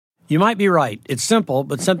You might be right. It's simple,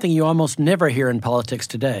 but something you almost never hear in politics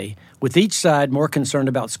today, with each side more concerned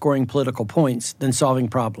about scoring political points than solving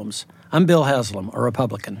problems. I'm Bill Haslam, a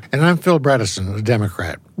Republican. And I'm Phil Bredesen, a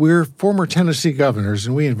Democrat. We're former Tennessee governors,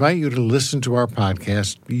 and we invite you to listen to our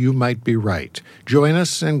podcast, You Might Be Right. Join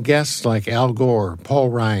us and guests like Al Gore, Paul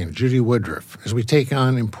Ryan, Judy Woodruff, as we take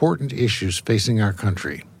on important issues facing our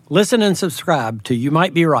country. Listen and subscribe to You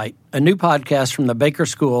Might Be Right, a new podcast from the Baker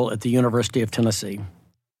School at the University of Tennessee.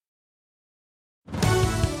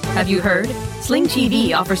 Have you heard? Sling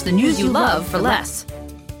TV offers the news you love for less.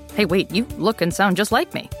 Hey, wait, you look and sound just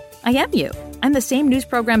like me. I am you. I'm the same news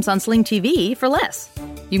programs on Sling TV for less.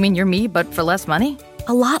 You mean you're me, but for less money?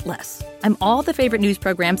 A lot less. I'm all the favorite news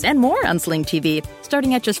programs and more on Sling TV,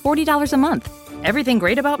 starting at just $40 a month. Everything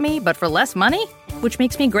great about me, but for less money? Which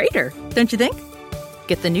makes me greater, don't you think?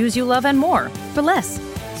 Get the news you love and more for less.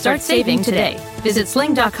 Start saving today. Visit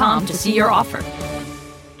sling.com to see your offer.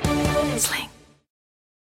 Sling.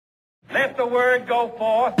 Let the word go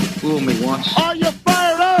forth. Fool me once. Are you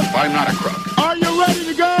fired up? I'm not a crook. Are you ready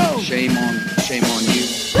to go? Shame on you.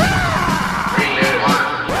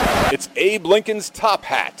 It's Abe Lincoln's Top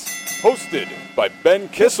Hat, hosted by Ben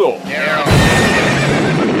Kissel.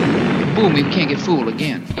 Fool me, can't get fooled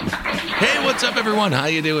again. Hey, what's up, everyone? How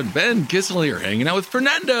you doing? Ben Kissel here, hanging out with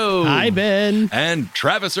Fernando. Hi, Ben. And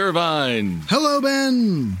Travis Irvine. Hello,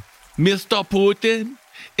 Ben. Mr. Putin,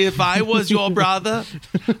 if I was your brother,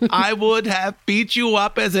 I would have beat you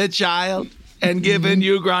up as a child and given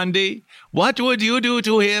you Grundy. What would you do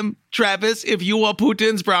to him, Travis, if you were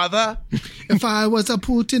Putin's brother? If I was a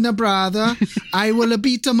Putin brother, I will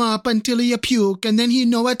beat him up until he puke, and then he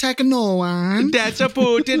no attack no one. That's a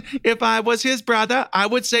Putin. If I was his brother, I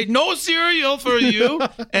would say no cereal for you,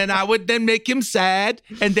 and I would then make him sad,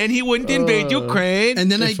 and then he wouldn't invade Ukraine. And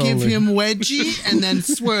then I give him wedgie and then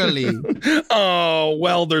swirly. Oh,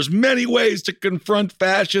 well, there's many ways to confront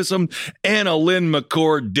fascism. Anna Lynn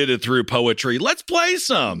McCord did it through poetry. Let's play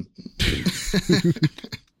some.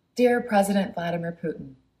 Dear President Vladimir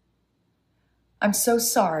Putin, I'm so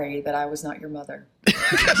sorry that I was not your mother.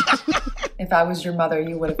 If I was your mother,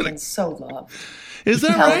 you would have been so loved. Is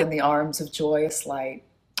that held right? in the arms of joyous light.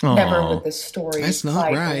 Aww. Never would this story That's not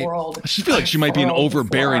fight right. the world. I feel like she might be an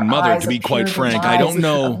overbearing mother, to be quite frank. I don't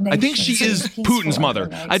know. I think she is Putin's mother.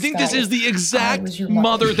 I think this is the exact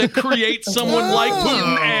mother that creates someone like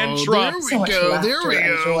Putin and Trump. So much laughter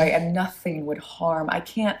and joy, and nothing would harm. I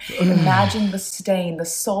can't imagine the stain, the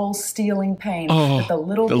soul-stealing pain that the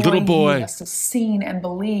little boy must have seen and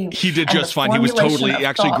believed. He did just fine. He was totally, he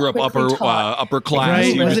actually grew up upper class. Right?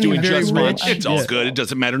 He was doing just fine. Rich? It's all good. It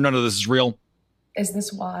doesn't matter. None of this is real. Is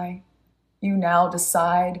this why you now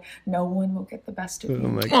decide no one will get the best of you? Oh,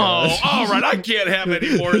 my Oh, gosh. all right. I can't have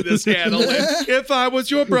any more of this, Hannah. If I was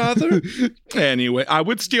your brother. Anyway, I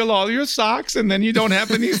would steal all your socks, and then you don't have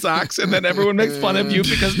any socks, and then everyone makes fun of you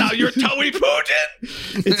because now you're Toey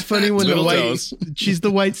Putin. It's funny when she's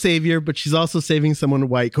the white savior, but she's also saving someone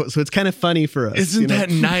white. So it's kind of funny for us. Isn't that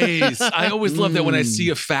nice? I always love that when I see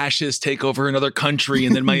a fascist take over another country,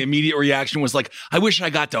 and then my immediate reaction was like, I wish I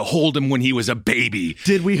got to hold him when he was a baby.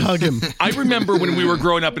 Did we hug him? I remember when we were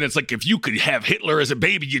growing up, and it's like, if you could have Hitler as a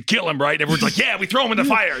baby, you'd kill him, right? Everyone's like, yeah, we throw him in the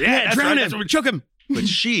fire. Yeah, that's drown right. him. That's what we Choke him. But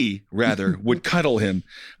she, rather, would cuddle him,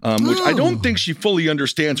 which I don't think she fully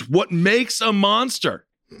understands what makes a monster.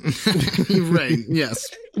 Right, yes.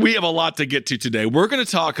 We have a lot to get to today. We're going to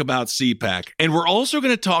talk about CPAC, and we're also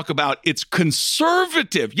going to talk about its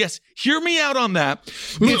conservative, yes, hear me out on that,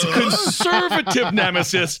 its conservative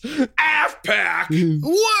nemesis, AFPAC.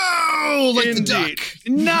 Whoa! Like Indeed. the duck.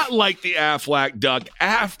 Not like the Aflac duck,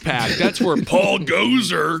 AFPAC. That's where Paul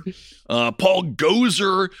Gozer,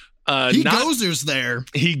 He gozers there.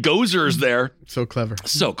 He gozers there. So clever.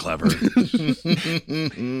 So clever.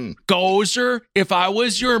 Gozer, if I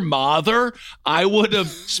was your mother, I would have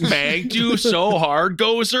spanked you so hard,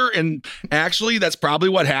 Gozer. And actually, that's probably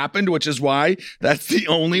what happened, which is why that's the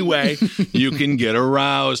only way you can get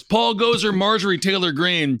aroused. Paul Gozer, Marjorie Taylor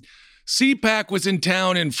Greene. CPAC was in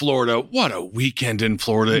town in Florida. What a weekend in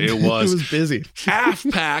Florida it was. It was busy.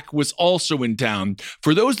 AFPAC was also in town.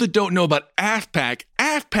 For those that don't know about AFPAC,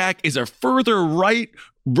 AFPAC is a further right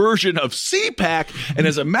version of CPAC. And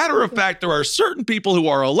as a matter of fact, there are certain people who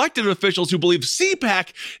are elected officials who believe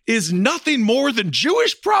CPAC is nothing more than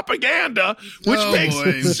Jewish propaganda, which makes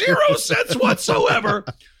zero sense whatsoever.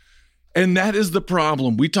 And that is the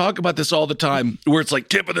problem. We talk about this all the time, where it's like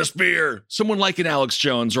tip of the spear. Someone like an Alex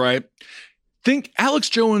Jones, right? think Alex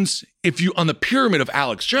Jones, if you on the pyramid of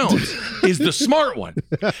Alex Jones, is the smart one.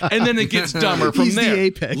 And then it gets dumber from He's there. the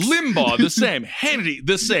apex. Limbaugh, the same. Hannity,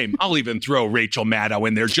 the same. I'll even throw Rachel Maddow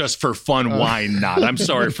in there just for fun. Why not? I'm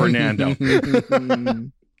sorry, Fernando.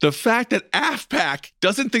 The fact that AFPAC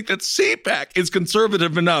doesn't think that CPAC is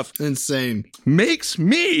conservative enough insane makes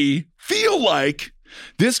me feel like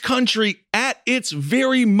this country at its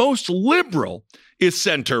very most liberal is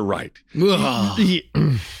center right.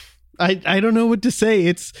 I don't know what to say.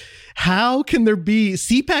 It's how can there be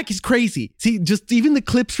CPAC is crazy. See, just even the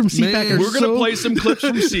clips from CPAC are we're gonna play some clips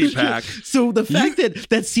from CPAC. So the fact that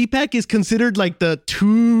CPAC is considered like the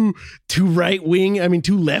too right wing, I mean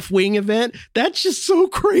too left wing event, that's just so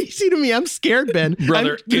crazy to me. I'm scared, Ben.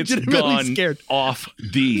 Brother, I'm it's gone off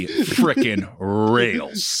the frickin'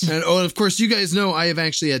 rails. And of course, you guys know I have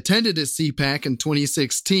actually attended a CPAC in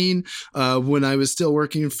 2016 when I was still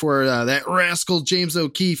working for that rascal James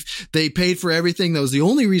O'Keefe. They paid for everything. That was the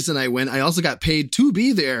only reason I went. I also got paid to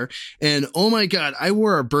be there. And oh my God, I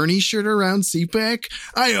wore a Bernie shirt around CPAC.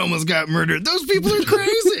 I almost got murdered. Those people are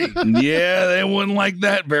crazy. Yeah, they wouldn't like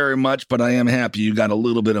that very much, but I am happy you got a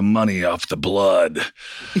little bit of money off the blood,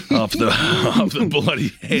 off the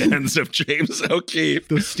bloody hands of James O'Keefe.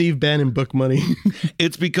 The Steve Bannon book money.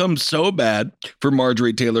 It's become so bad for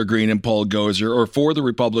Marjorie Taylor Greene and Paul Gosar, or for the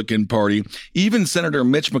Republican Party. Even Senator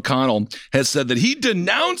Mitch McConnell has said that he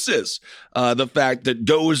denounces the fact that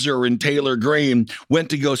Gosar and Taylor Greene went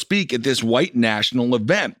to go speak at this white national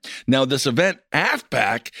event. Now, this event,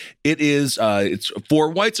 AFPAC, it's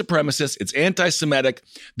for white supremacists. It's anti-Semitic.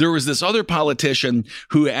 There was this other politician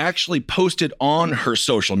who actually posted on her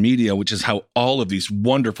social media, which is how all of these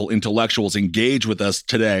wonderful intellectuals engage with us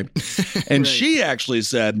today. And she actually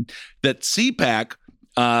said that CPAC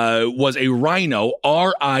was a rhino,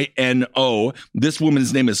 R-I-N-O. This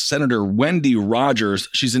woman's name is Senator Wendy Rogers.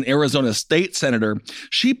 She's an Arizona state senator.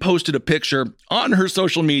 She posted a picture on her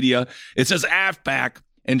social media. It says AFPAC,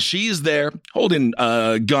 and she's there holding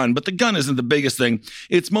a gun, but the gun isn't the biggest thing.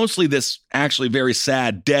 It's mostly this actually very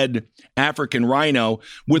sad, dead African rhino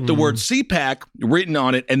with the word CPAC written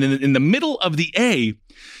on it. And then in the middle of the A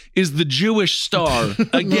is the Jewish star,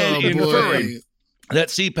 again inferring that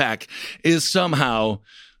CPAC is somehow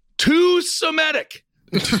too Semitic.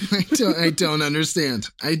 I don't understand.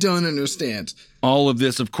 I don't understand. All of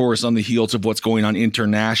this, of course, on the heels of what's going on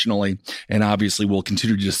internationally. And obviously, we'll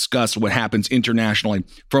continue to discuss what happens internationally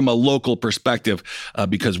from a local perspective,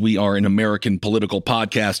 because we are an American political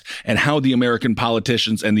podcast, and how the American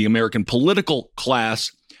politicians and the American political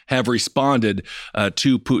class have responded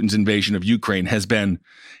to Putin's invasion of Ukraine has been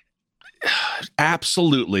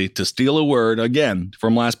absolutely, to steal a word again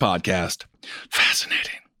from last podcast,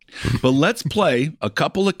 fascinating. But let's play a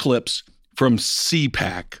couple of clips from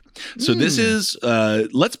CPAC. So this is,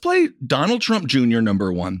 let's play Donald Trump Jr.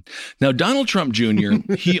 number one. Now, Donald Trump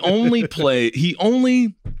Jr., he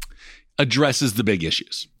only addresses the big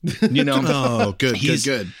issues. You know? Oh, good. His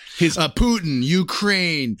Putin,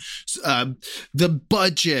 Ukraine, the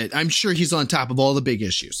budget. I'm sure he's on top of all the big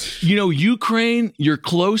issues. You know, Ukraine, you're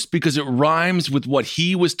close because it rhymes with what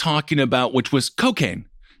he was talking about, which was cocaine.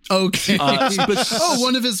 Okay.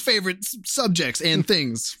 One of his favorite subjects and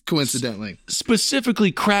things, coincidentally.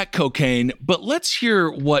 Specifically crack cocaine. But let's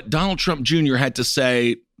hear what Donald Trump Jr. had to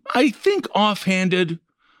say, I think offhanded.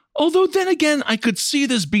 Although then again, I could see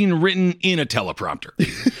this being written in a teleprompter.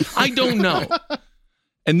 I don't know.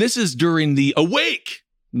 And this is during the Awake,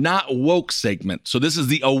 Not Woke segment. So this is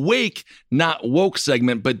the Awake, Not Woke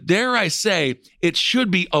segment. But dare I say, it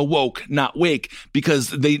should be Awoke, Not Wake, because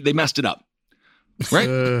they messed it up.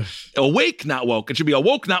 Right? Awake, not woke. It should be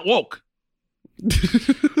awoke, not woke.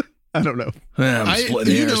 I don't know.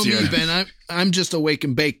 You know me, Ben. I'm just a wake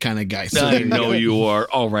and bake kind of guy. So I know you are.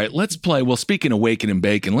 All right, let's play. Well, speaking of waking and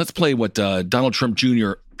baking, let's play what Donald Trump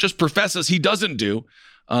Jr. just professes he doesn't do.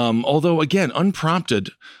 Although, again,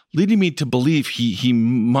 unprompted, leading me to believe he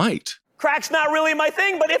might. Crack's not really my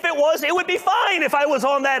thing, but if it was, it would be fine if I was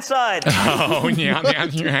on that side. Oh, yeah,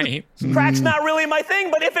 that's right. Crack's not really my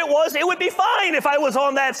thing, but if it was, it would be fine if I was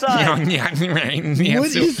on that side. Yeah, right.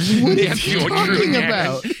 What is he talking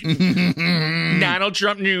about? Donald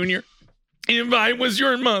Trump Jr., if I was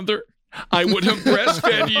your mother, I would have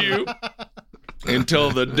breastfed you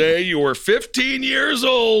until the day you were 15 years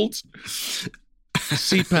old.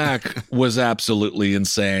 CPAC was absolutely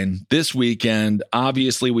insane this weekend.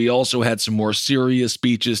 Obviously, we also had some more serious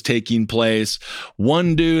speeches taking place.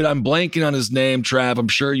 One dude, I'm blanking on his name, Trav, I'm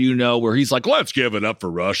sure you know, where he's like, let's give it up for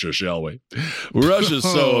Russia, shall we? Russia's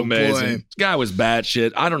so amazing. Boy. This guy was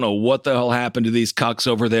batshit. I don't know what the hell happened to these cucks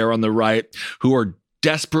over there on the right who are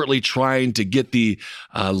desperately trying to get the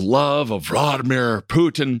love of Vladimir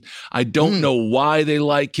Putin. I don't know why they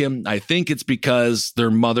like him. I think it's because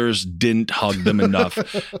their mothers didn't hug them enough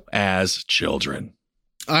as children.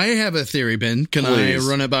 I have a theory, Ben. Can I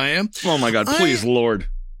run it by you? Oh, my God. Please, Lord.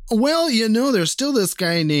 Well, there's still this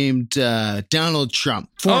guy named Donald Trump,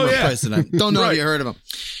 former president. Don't know if you heard of him.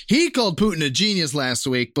 He called Putin a genius last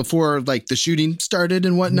week before the shooting started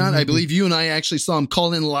and whatnot. I believe you and I actually saw him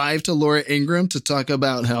call in live to Laura Ingraham to talk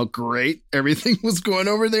about how great everything was going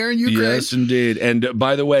over there in Ukraine. Yes, indeed. And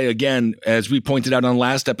by the way, again, as we pointed out on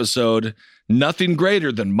last episode, nothing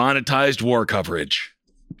greater than monetized war coverage.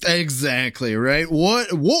 Exactly, right?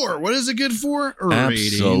 What war? What is it good for?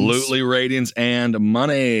 Ratings. Absolutely, ratings and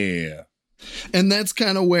money. And that's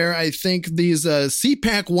kind of where I think these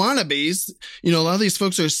CPAC wannabes, a lot of these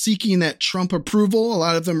folks are seeking that Trump approval. A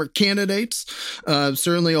lot of them are candidates.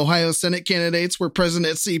 Certainly Ohio Senate candidates were present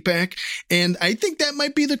at CPAC. And I think that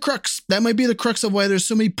might be the crux. That might be the crux of why there's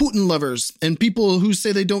so many Putin lovers and people who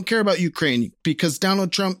say they don't care about Ukraine, because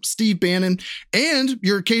Donald Trump, Steve Bannon, and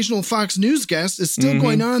your occasional Fox News guest is still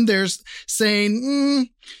going on there saying,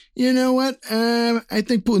 you know what? I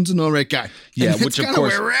think Putin's an all right guy. Yeah, and which of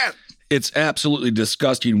course where we're at. It's absolutely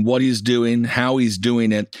disgusting what he's doing, how he's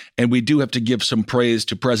doing it. And we do have to give some praise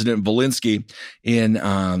to President Zelensky in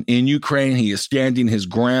Ukraine. He is standing his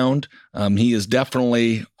ground. He is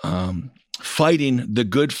definitely fighting the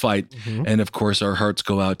good fight. And of course, our hearts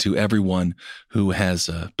go out to everyone who has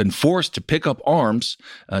been forced to pick up arms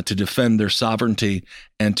to defend their sovereignty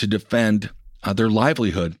and to defend their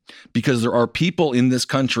livelihood, because there are people in this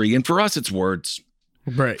country, and for us, it's words.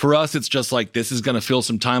 Right. For us, it's just like, this is going to fill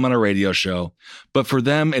some time on a radio show. But for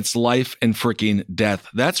them, it's life and freaking death.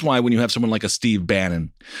 That's why when you have someone like a Steve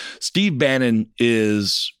Bannon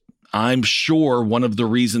is, I'm sure, one of the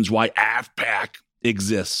reasons why AFPAC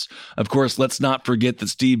exists. Of course, let's not forget that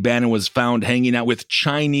Steve Bannon was found hanging out with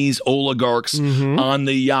Chinese oligarchs on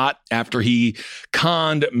the yacht after he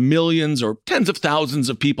conned millions or tens of thousands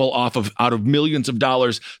of people out of millions of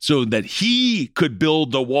dollars so that he could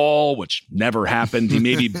build the wall, which never happened. He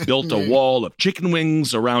maybe built a wall of chicken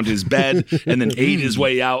wings around his bed and then ate his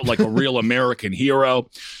way out like a real American hero.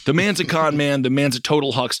 The man's a con man. The man's a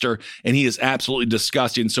total huckster, and he is absolutely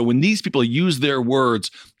disgusting. So when these people use their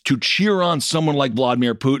words to cheer on someone like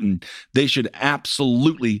Vladimir Putin, they should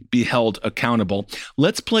absolutely be held accountable.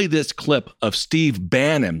 Let's play this clip of Steve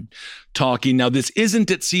Bannon talking. Now, this isn't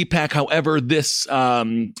at CPAC. However, this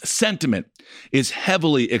sentiment is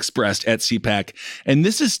heavily expressed at CPAC. And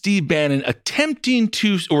this is Steve Bannon attempting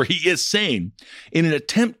to, or he is saying, in an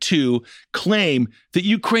attempt to claim that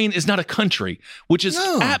Ukraine is not a country, which is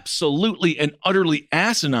absolutely and utterly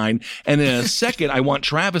asinine. And in a second, I want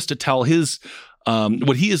Travis to tell his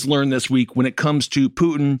what he has learned this week when it comes to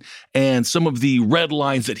Putin and some of the red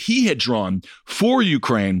lines that he had drawn for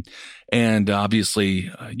Ukraine. And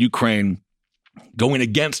obviously, Ukraine going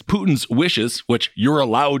against Putin's wishes, which you're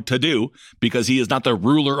allowed to do because he is not the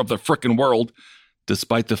ruler of the frickin' world,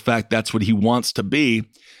 despite the fact that's what he wants to be.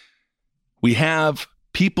 We have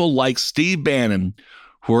people like Steve Bannon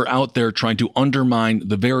who are out there trying to undermine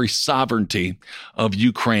the very sovereignty of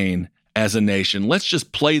Ukraine as a nation. Let's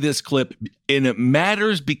just play this clip. And it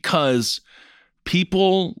matters because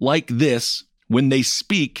people like this, when they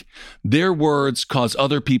speak, their words cause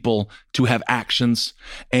other people to have actions.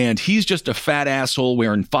 And he's just a fat asshole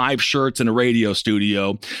wearing 5 shirts in a radio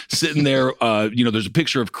studio, sitting there. There's a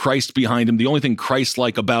picture of Christ behind him. The only thing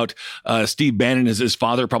Christ-like about Steve Bannon is his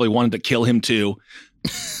father probably wanted to kill him too.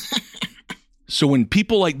 So when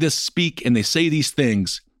people like this speak and they say these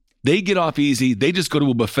things, they get off easy. They just go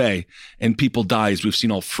to a buffet and people die, as we've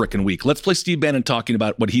seen all frickin' week. Let's play Steve Bannon talking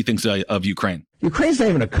about what he thinks of Ukraine. Ukraine's not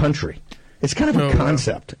even a country. It's kind of a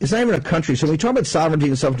concept. It's not even a country. So when we talk about sovereignty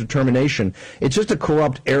and self-determination, it's just a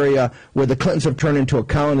corrupt area where the Clintons have turned into a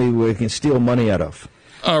colony where we can steal money out of.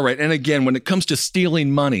 All right. And again, when it comes to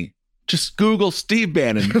stealing money, just Google Steve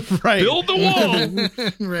Bannon. Right. Build the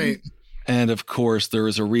wall. Right. And of course, there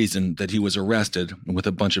is a reason that he was arrested with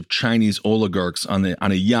a bunch of Chinese oligarchs on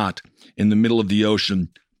a yacht in the middle of the ocean,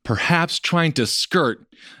 perhaps trying to skirt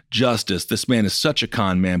justice. This man is such a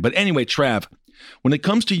con man. But anyway, Trav, when it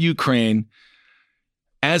comes to Ukraine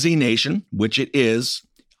as a nation, which it is,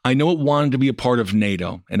 I know it wanted to be a part of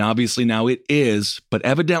NATO, and obviously now it is, but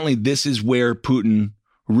evidently this is where Putin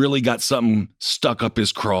really got something stuck up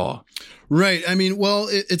his craw. Right. I mean, well,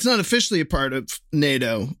 it's not officially a part of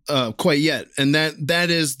NATO quite yet. And that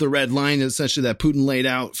is the red line, essentially, that Putin laid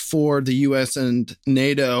out for the U.S. and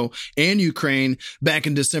NATO and Ukraine back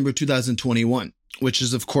in December 2021. which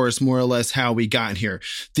is, of course, more or less how we got here.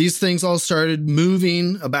 These things all started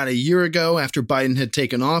moving about a year ago after Biden had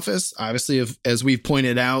taken office. Obviously, as we've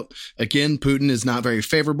pointed out, again, Putin is not very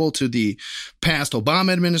favorable to the past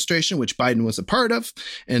Obama administration, which Biden was a part of.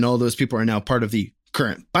 And all those people are now part of the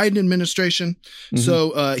current Biden administration. Mm-hmm.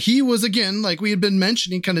 So he was, again, like we had been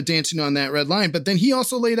mentioning, kind of dancing on that red line. But then he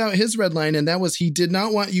also laid out his red line, and that was he did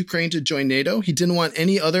not want Ukraine to join NATO. He didn't want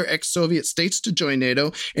any other ex-Soviet states to join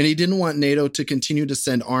NATO, and he didn't want NATO to continue to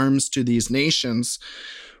send arms to these nations.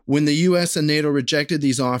 When the U.S. and NATO rejected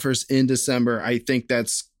these offers in December, I think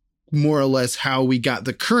that's more or less how we got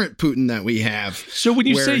the current Putin that we have. So when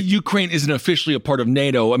you say Ukraine isn't officially a part of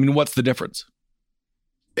NATO, I mean, what's the difference?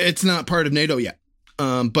 It's not part of NATO yet.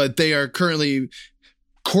 But they are currently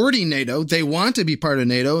courting NATO. They want to be part of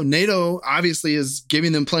NATO. NATO obviously is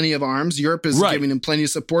giving them plenty of arms. Europe is giving them plenty of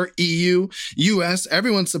support. EU, US,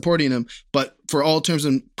 everyone's supporting them. But for all terms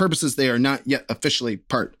and purposes, they are not yet officially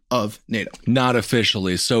part of NATO. Not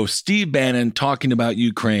officially. So Steve Bannon talking about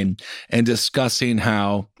Ukraine and discussing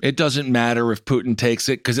how it doesn't matter if Putin takes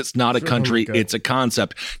it because it's not a country, it's a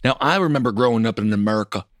concept. Now, I remember growing up in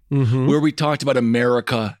America where we talked about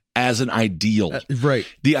America as an ideal, right?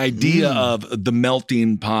 The idea of the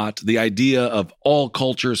melting pot, the idea of all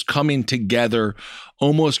cultures coming together,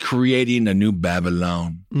 almost creating a new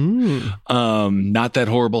Babylon. Not that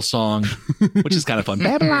horrible song, which is kind of fun.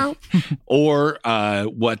 Babylon. Or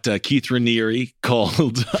what Keith Raniere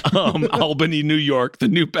called Albany, New York, the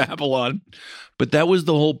new Babylon. But that was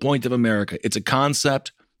the whole point of America. It's a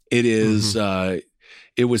concept. It is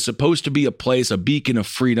it was supposed to be a place, a beacon of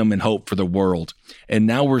freedom and hope for the world. And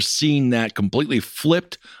now we're seeing that completely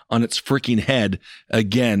flipped on its freaking head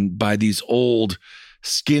again by these old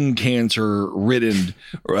skin cancer riddled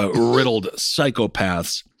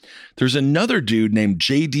psychopaths. There's another dude named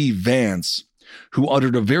J.D. Vance who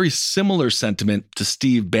uttered a very similar sentiment to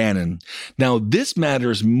Steve Bannon. Now, this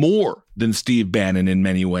matters more than Steve Bannon in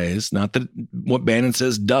many ways. Not that what Bannon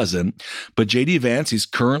says doesn't, but J.D. Vance, he's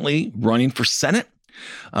currently running for Senate.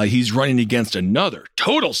 He's running against another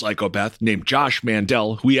total psychopath named Josh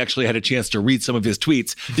Mandel, who we actually had a chance to read some of his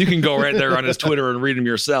tweets. You can go right there on his Twitter and read them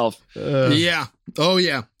yourself. Yeah. Oh,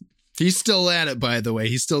 yeah. He's still at it, by the way.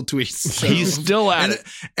 He still tweets. So. He's still at it.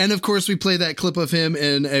 And, of course, we played that clip of him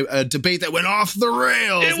in a debate that went off the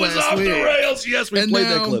rails. It was off the rails. Yes, we played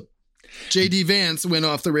that clip. J.D. Vance went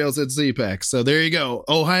off the rails at CPAC. So there you go.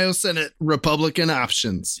 Ohio Senate Republican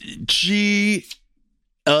options.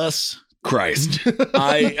 Christ.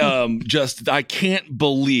 I can't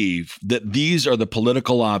believe that these are the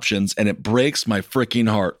political options, and it breaks my freaking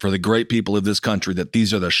heart for the great people of this country that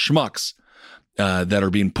these are the schmucks that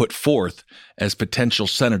are being put forth as potential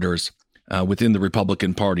senators within the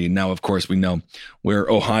Republican Party. And now, of course, we know where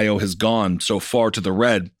Ohio has gone so far to the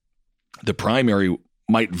red, the primary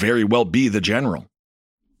might very well be the general.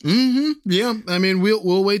 Yeah. I mean,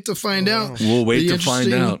 we'll wait to find out. We'll wait to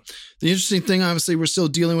find out. The interesting thing, obviously, we're still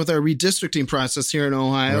dealing with our redistricting process here in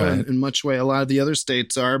Ohio, and in much way a lot of the other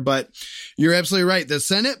states are. But you're absolutely right. The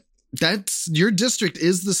Senate, that's your district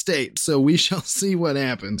is the state. So we shall see what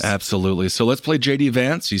happens. Absolutely. So let's play J.D.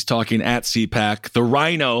 Vance. He's talking at CPAC, the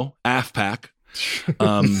Rhino AFPAC.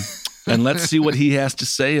 And let's see what he has to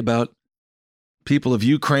say about people of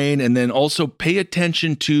Ukraine, and then also pay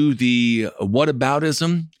attention to the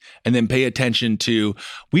whataboutism, and then pay attention to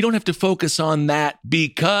we don't have to focus on that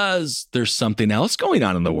because there's something else going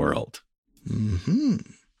on in the world. Now,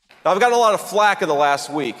 I've gotten a lot of flack in the last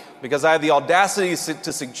week because I have the audacity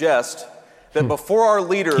to suggest that before our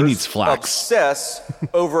leaders obsess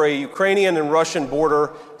over a Ukrainian and Russian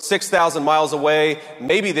border 6,000 miles away,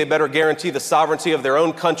 maybe they better guarantee the sovereignty of their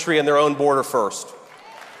own country and their own border first.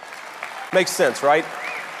 Makes sense, right?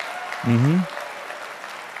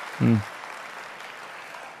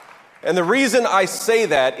 And the reason I say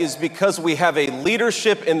that is because we have a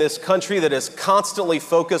leadership in this country that is constantly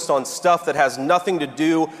focused on stuff that has nothing to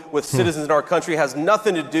do with citizens in our country, has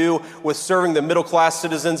nothing to do with serving the middle-class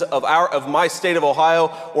citizens of my state of Ohio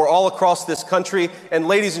or all across this country. And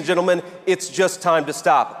ladies and gentlemen, it's just time to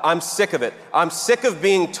stop. I'm sick of it. I'm sick of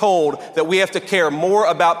being told that we have to care more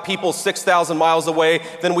about people 6,000 miles away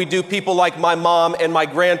than we do people like my mom and my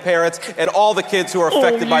grandparents and all the kids who are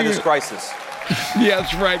affected by this crisis. Yeah,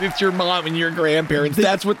 that's right. It's your mom and your grandparents.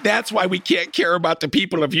 That's why we can't care about the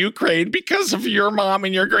people of Ukraine, because of your mom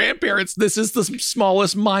and your grandparents. This is the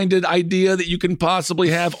smallest minded idea that you can possibly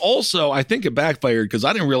have. Also, I think it backfired because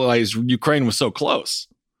I didn't realize Ukraine was so close.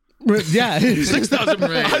 Yeah. 6,000.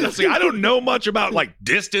 Honestly, I don't know much about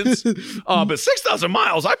distance, but 6,000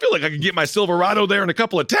 miles, I feel like I could get my Silverado there in a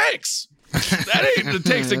couple of tanks. That ain't the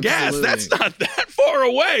tanks of gas. That's not that far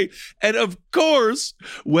away. And of course,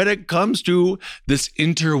 when it comes to this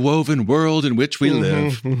interwoven world in which we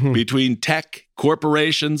live between tech,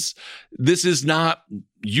 corporations, this is not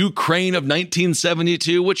Ukraine of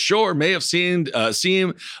 1972, which sure may have seemed,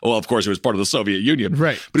 well, of course, it was part of the Soviet Union.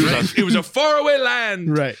 Right. But it was a faraway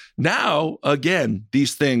land. Right. Now, again,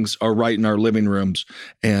 these things are right in our living rooms,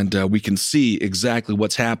 and we can see exactly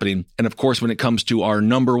what's happening. And of course, when it comes to our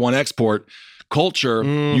number one export, culture,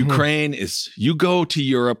 Ukraine is, you go to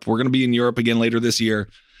Europe, we're going to be in Europe again later this year.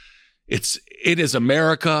 It is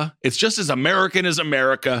America. It's just as American as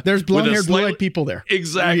America. There's blonde-haired, blue-eyed people there.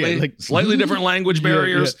 Exactly. Yeah, slightly different language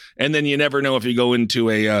barriers. Yeah. And then you never know if you go into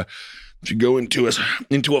a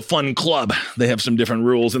fun club. They have some different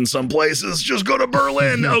rules in some places. Just go to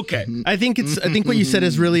Berlin. Okay. I think what you said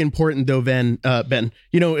is really important though, Ben.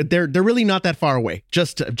 You know, they're really not that far away.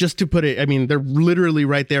 Just to put it, I mean, they're literally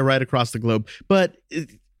right there, right across the globe. But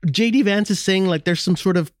JD Vance is saying like there's some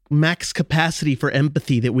sort of max capacity for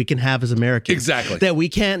empathy that we can have as Americans. Exactly. That we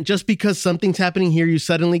can't, just because something's happening here, you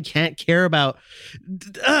suddenly can't care about.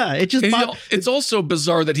 It's also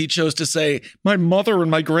bizarre that he chose to say my mother and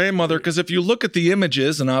my grandmother, because if you look at the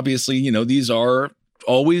images, and obviously, you know, these are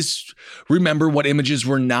always remember what images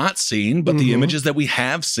we're not seeing, but the images that we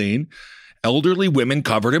have seen, elderly women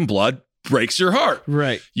covered in blood, breaks your heart.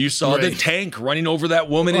 Right. You saw the tank running over that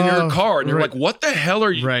woman in your car, and you're like, what the hell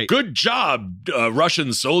are you? Right. Good job,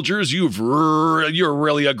 Russian soldiers. You're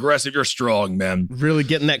really aggressive. You're strong, man. Really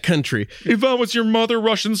getting that country. If I was your mother,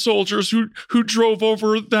 Russian soldiers who drove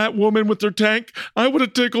over that woman with their tank, I would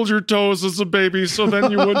have tickled your toes as a baby, so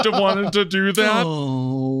then you wouldn't have wanted to do that.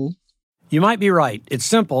 Oh. You might be right. It's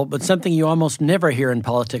simple, but something you almost never hear in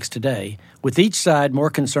politics today, with each side more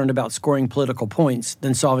concerned about scoring political points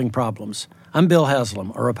than solving problems. I'm Bill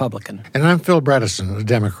Haslam, a Republican. And I'm Phil Bredesen, a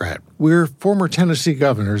Democrat. We're former Tennessee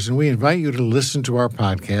governors, and we invite you to listen to our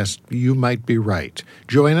podcast, You Might Be Right.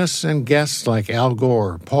 Join us and guests like Al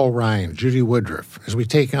Gore, Paul Ryan, Judy Woodruff, as we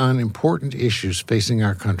take on important issues facing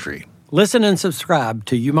our country. Listen and subscribe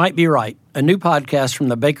to You Might Be Right, a new podcast from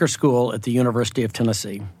the Baker School at the University of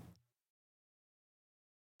Tennessee.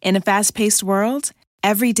 In a fast-paced world,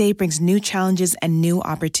 every day brings new challenges and new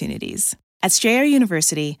opportunities. At Strayer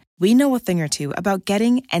University, we know a thing or two about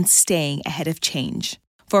getting and staying ahead of change.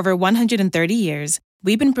 For over 130 years,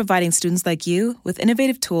 we've been providing students like you with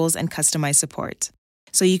innovative tools and customized support,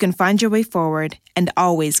 so you can find your way forward and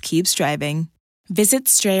always keep striving. Visit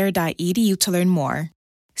strayer.edu to learn more.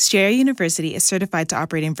 Strayer University is certified to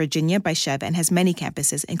operate in Virginia by Chev and has many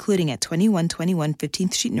campuses, including at 2121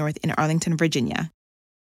 15th Street North in Arlington, Virginia.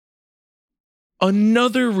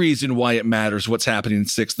 Another reason why it matters what's happening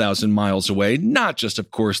 6,000 miles away, not just, of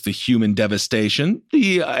course, the human devastation,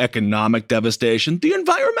 the economic devastation, the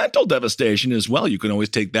environmental devastation as well. You can always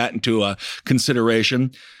take that into consideration.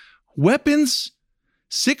 Weapons,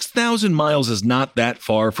 6,000 miles is not that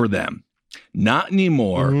far for them. Not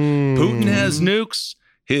anymore. Putin has nukes.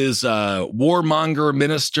 His warmonger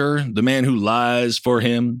minister, the man who lies for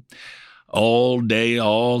him, all day,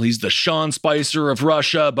 he's the Sean Spicer of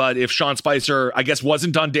Russia. But if Sean Spicer, I guess,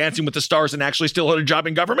 wasn't on Dancing with the Stars and actually still had a job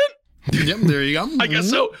in government. Yep, there you go. I guess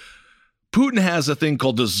so. Putin has a thing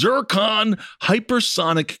called the Zircon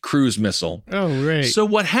hypersonic cruise missile. Oh, right. So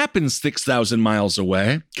what happens 6,000 miles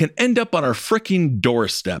away can end up on our freaking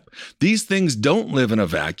doorstep. These things don't live in a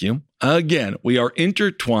vacuum. Again, we are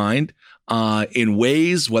intertwined in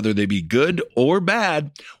ways, whether they be good or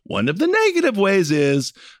bad. One of the negative ways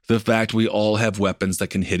is the fact we all have weapons that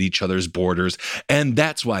can hit each other's borders. And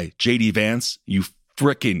that's why, JD Vance, you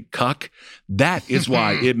frickin' cuck, that is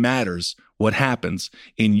why it matters what happens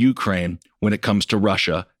in Ukraine when it comes to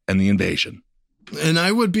Russia and the invasion. And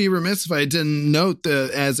I would be remiss if I didn't note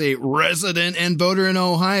that as a resident and voter in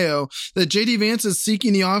Ohio, that JD Vance is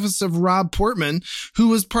seeking the office of Rob Portman, who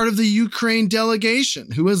was part of the Ukraine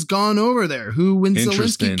delegation, who has gone over there, who, when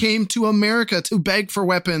Zelensky came to America to beg for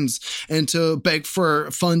weapons and to beg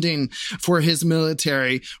for funding for his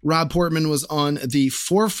military, Rob Portman was on the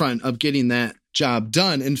forefront of getting that job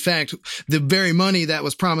done. In fact, the very money that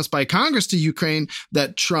was promised by Congress to Ukraine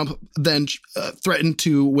that Trump then threatened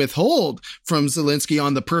to withhold from Zelensky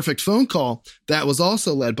on the perfect phone call, that was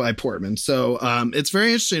also led by Portman. So it's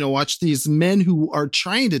very interesting to watch these men who are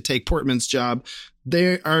trying to take Portman's job.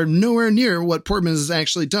 They are nowhere near what Portman has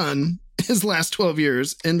actually done his last 12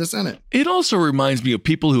 years in the Senate. It also reminds me of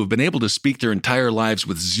people who have been able to speak their entire lives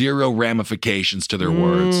with zero ramifications to their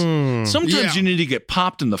words. Sometimes you need to get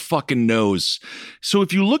popped in the fucking nose. So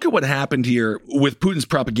if you look at what happened here with Putin's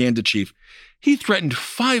propaganda chief, he threatened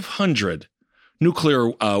 500 nuclear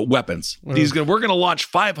weapons. We're going to launch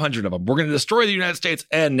 500 of them. We're going to destroy the United States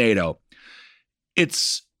and NATO.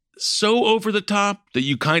 It's so over the top that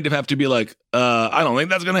you kind of have to be like, I don't think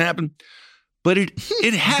that's going to happen. But it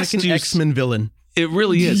has like an X-Men villain. It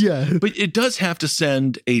really is. Yeah. But it does have to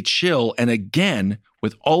send a chill. And again,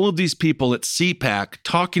 with all of these people at CPAC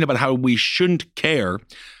talking about how we shouldn't care,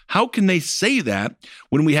 how can they say that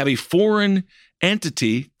when we have a foreign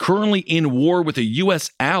entity currently in war with a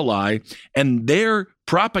U.S. ally and their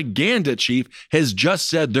propaganda chief has just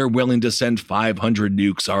said they're willing to send 500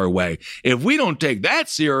 nukes our way? If we don't take that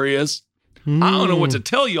serious, I don't know what to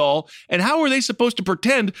tell y'all. And how are they supposed to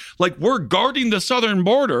pretend like we're guarding the southern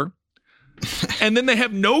border and then they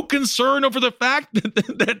have no concern over the fact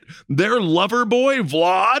that their lover boy,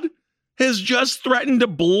 Vlad, has just threatened to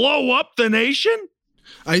blow up the nation?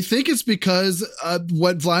 I think it's because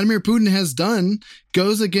what Vladimir Putin has done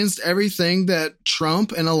goes against everything that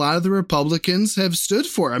Trump and a lot of the Republicans have stood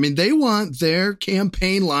for. I mean, they want their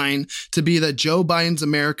campaign line to be that Joe Biden's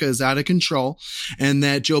America is out of control and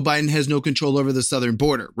that Joe Biden has no control over the southern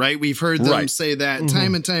border, right? We've heard them say that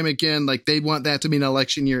time and time again, like they want that to be an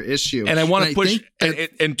election year issue. And I want to push,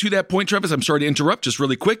 and to that point, Travis, I'm sorry to interrupt just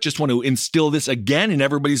really quick. Just want to instill this again in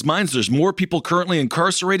everybody's minds. There's more people currently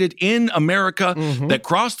incarcerated in America that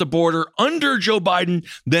crossed the border under Joe Biden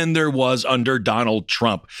than there was under Donald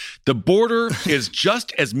Trump. The border is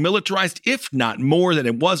just as militarized, if not more, than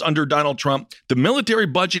it was under Donald Trump. The military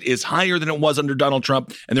budget is higher than it was under Donald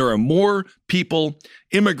Trump, and there are more people,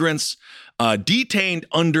 immigrants, detained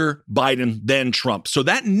under Biden than Trump. So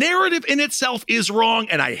that narrative in itself is wrong,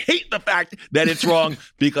 and I hate the fact that it's wrong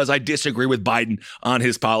because I disagree with Biden on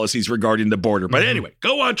his policies regarding the border. But anyway,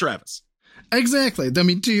 go on, Travis. Exactly. I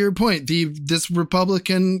mean, to your point, this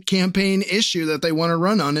Republican campaign issue that they want to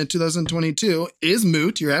run on in 2022 is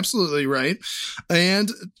moot. You're absolutely right.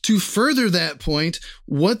 And to further that point,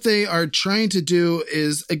 what they are trying to do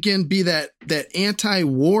is, again, be that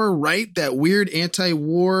anti-war right, that weird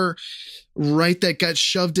anti-war right that got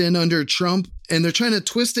shoved in under Trump. And they're trying to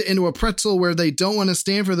twist it into a pretzel where they don't want to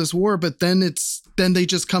stand for this war, but then they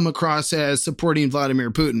just come across as supporting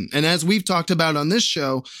Vladimir Putin. And as we've talked about on this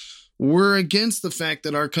show, we're against the fact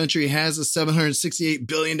that our country has a $768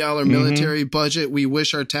 billion military budget. We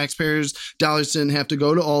wish our taxpayers' dollars didn't have to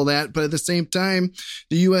go to all that. But at the same time,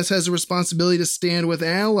 the U.S. has a responsibility to stand with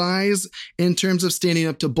allies in terms of standing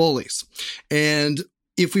up to bullies. And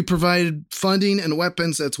if we provided funding and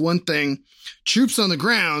weapons, that's one thing. Troops on the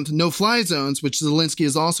ground, no-fly zones, which Zelensky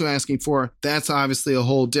is also asking for, that's obviously a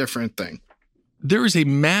whole different thing. There is a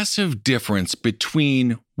massive difference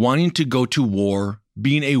between wanting to go to war,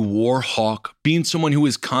 being a war hawk, being someone who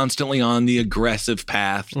is constantly on the aggressive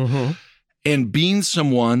path, and being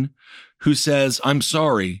someone who says, I'm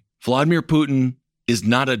sorry, Vladimir Putin is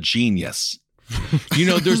not a genius. You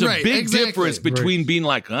know, there's a big difference between being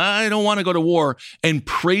like, I don't want to go to war, and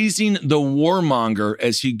praising the warmonger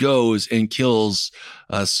as he goes and kills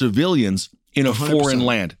civilians in a 100%. Foreign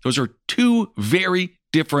land. Those are two very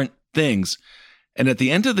different things. And at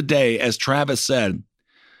the end of the day, as Travis said,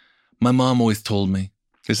 my mom always told me,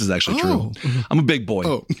 this is actually true. I'm a big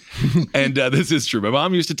boy. And this is true. My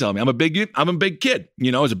mom used to tell me, I'm a big kid.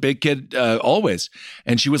 You know, I was a big kid always.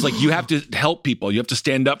 And she was like, you have to help people. You have to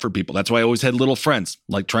stand up for people. That's why I always had little friends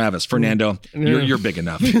like Travis, Fernando. You're big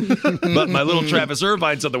enough. But my little Travis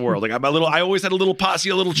Irvines of the world. Like I always had a little posse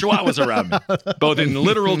of little chihuahuas around me, both in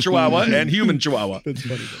literal chihuahua and human chihuahua. That's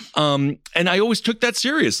funny. And I always took that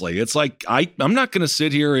seriously. It's like, I'm not going to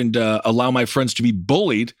sit here and allow my friends to be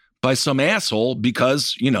bullied by some asshole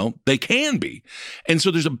because, you know, they can be. And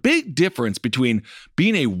so there's a big difference between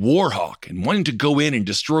being a war hawk and wanting to go in and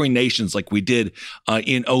destroy nations like we did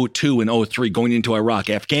in 2002 and 2003, going into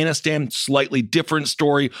Iraq. Afghanistan, slightly different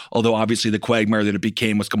story, although obviously the quagmire that it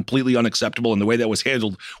became was completely unacceptable, and the way that was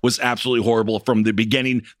handled was absolutely horrible from the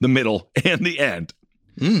beginning, the middle, and the end.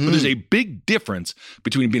 But there's a big difference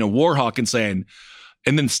between being a war hawk and saying,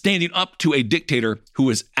 and then standing up to a dictator who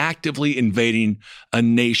is actively invading a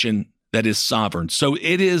nation that is sovereign. So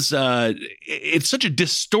it is, it's such a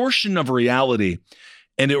distortion of reality,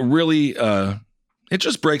 and it really, it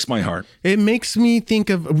just breaks my heart. It makes me think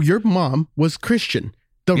of your mom was Christian.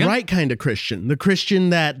 The right kind of Christian, the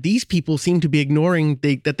Christian that these people seem to be ignoring.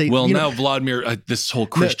 Vladimir, this whole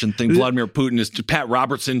Christian thing, Vladimir Putin is. Pat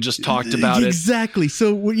Robertson just talked about it. Exactly.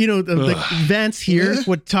 So, you know, the Vance here,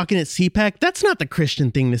 talking at CPAC, that's not the Christian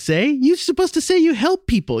thing to say. You're supposed to say you help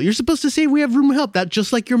people. You're supposed to say we have room to help. That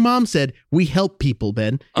just like your mom said, we help people,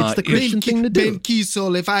 Ben. It's the Christian thing to do. Ben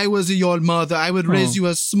Kiesel, if I was your mother, I would raise you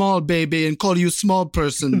a small baby and call you small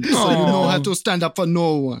person, so you know how to stand up for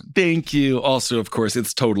no one. Thank you. Also, of course,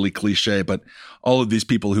 it's totally cliche, but all of these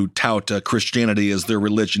people who tout Christianity as their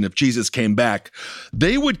religion, if Jesus came back,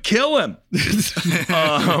 they would kill him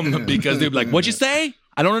because they'd be like, "What'd you say?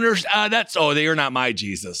 I don't understand. You're not my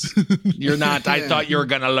Jesus. You're not. I thought you were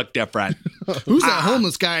going to look different." Who's that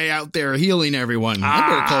homeless guy out there healing everyone? I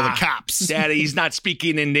better call the cops. Daddy, he's not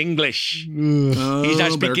speaking in English. He's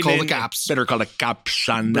not speaking better call the cops. Better call the cops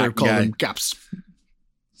on Better that call guy. them cops.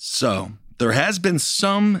 So there has been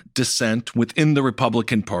some dissent within the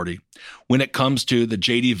Republican Party when it comes to the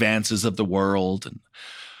J.D. Vances of the world and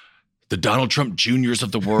the Donald Trump Jr.'s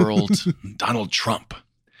of the world, Donald Trump.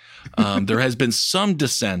 There has been some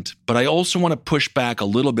dissent, but I also want to push back a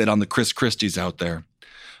little bit on the Chris Christies out there.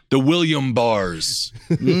 The William Barrs.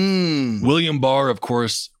 William Barr, of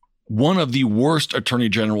course, one of the worst attorney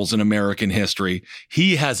generals in American history.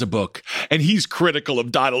 He has a book, and he's critical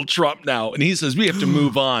of Donald Trump now. And he says we have to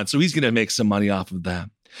move on. So he's going to make some money off of that.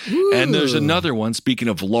 Ooh. And there's another one, speaking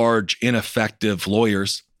of large, ineffective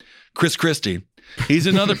lawyers, Chris Christie. He's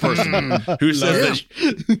another person who says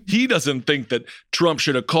that he doesn't think that Trump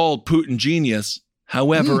should have called Putin genius.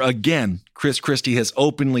 However, again, Chris Christie has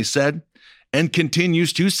openly said and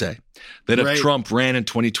continues to say that if Trump ran in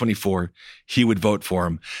 2024, he would vote for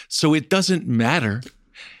him. So it doesn't matter.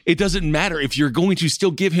 It doesn't matter if you're going to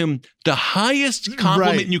still give him the highest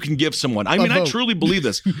compliment you can give someone. I mean, I truly believe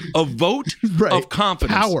this. A vote of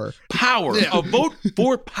confidence. Power. Yeah. A vote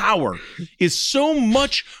for power is so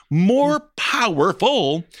much more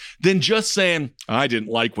powerful than just saying, I didn't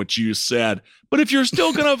like what you said. But if you're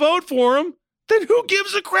still going to vote for him, then who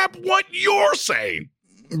gives a crap what you're saying?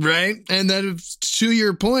 Right. And then to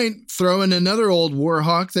your point, throw in another old war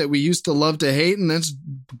hawk that we used to love to hate, and that's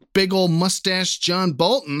big old mustache John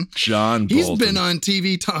Bolton. He's been on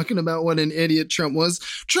TV talking about what an idiot Trump was.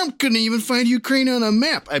 Trump couldn't even find Ukraine on a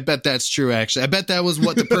map. I bet that's true, actually. I bet that was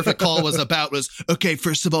what the perfect call was about was, okay,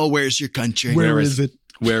 first of all, where's your country? Where is it?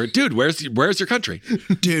 Dude, where's your country?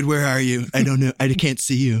 Dude, where are you? I don't know. I can't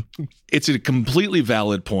see you. It's a completely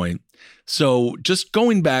valid point. So just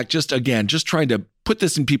going back, just trying to put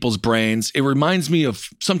this in people's brains. It reminds me of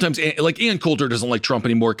sometimes like Ann Coulter doesn't like Trump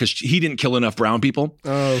anymore because he didn't kill enough brown people.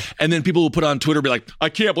 Oh. And then people will put on Twitter be like, I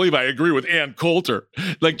can't believe I agree with Ann Coulter.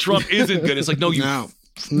 Like Trump isn't good. It's like, no,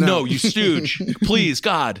 you stooge. Please,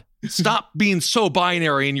 God, stop being so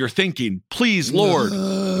binary in your thinking. Please, Lord,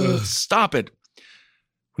 stop it.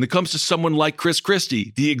 When it comes to someone like Chris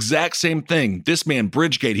Christie, the exact same thing. This man,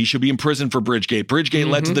 Bridgegate, he should be in prison for Bridgegate. Bridgegate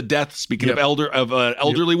led to the death, speaking of an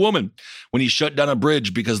elderly woman, when he shut down a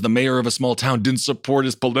bridge because the mayor of a small town didn't support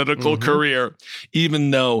his political career,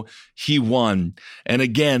 even though he won. And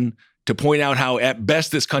again, to point out how at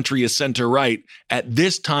best this country is center-right, at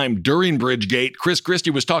this time during Bridgegate, Chris Christie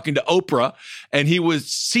was talking to Oprah, and he was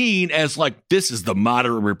seen as like, this is the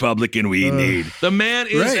moderate Republican we need. The man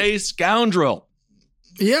is a scoundrel.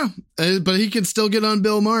 Yeah, but he can still get on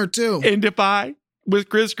Bill Maher, too. And if I was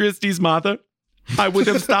Chris Christie's mother, I would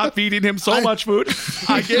have stopped feeding him so much food.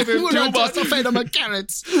 I gave him too much. I fed him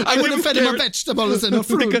carrots. I would have fed him vegetables and a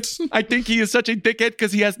fruit. I think he is such a dickhead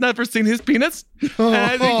because he has never seen his penis. And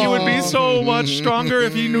I think he would be so much stronger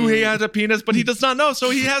if he knew he had a penis, but he does not know, so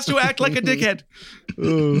he has to act like a dickhead.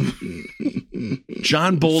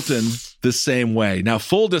 John Bolton, the same way. Now,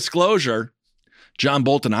 full disclosure, John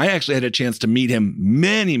Bolton, I actually had a chance to meet him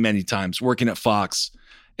many, many times working at Fox.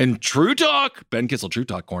 And True Talk, Ben Kissel, True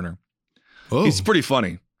Talk Corner. Oh. He's pretty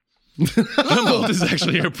funny. John Bolton's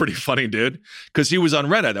actually a pretty funny dude because he was on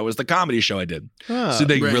Reddit. That was the comedy show I did. So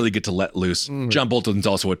they really get to let loose. John Bolton's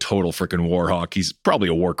also a total freaking war hawk. He's probably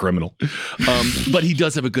a war criminal. But he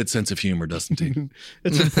does have a good sense of humor, doesn't he?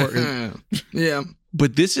 It's important. Yeah.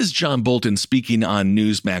 But this is John Bolton speaking on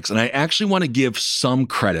Newsmax. And I actually want to give some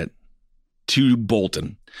credit to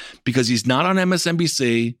Bolton because he's not on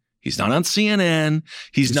MSNBC. He's not on CNN.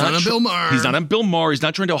 He's not on Bill Maher. He's not on Bill Maher. He's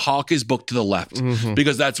not trying to hawk his book to the left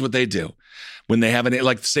because that's what they do. When they have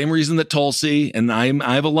like the same reason that Tulsi, and I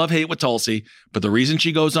have a love-hate with Tulsi, but the reason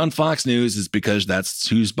she goes on Fox News is because that's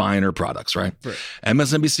who's buying her products, right?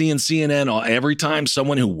 MSNBC and CNN, every time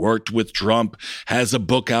someone who worked with Trump has a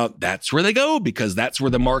book out, that's where they go because that's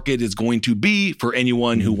where the market is going to be for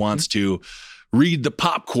anyone who wants to read the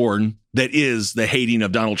popcorn that is the hating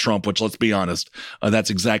of Donald Trump, which, let's be honest, that's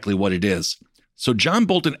exactly what it is. So John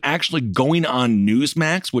Bolton actually going on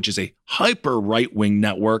Newsmax, which is a hyper right-wing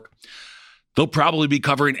network. They'll probably be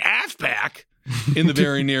covering AFPAC in the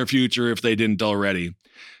very near future if they didn't already.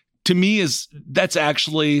 To me, that's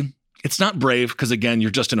actually, it's not brave because, again,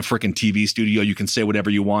 you're just in a freaking TV studio. You can say whatever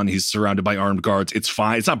you want. He's surrounded by armed guards. It's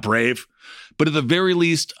fine. It's not brave. But at the very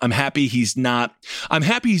least, I'm happy he's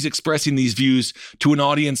expressing these views to an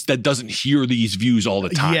audience that doesn't hear these views all the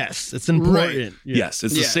time. Yes, it's important. Right. Yeah. Yes,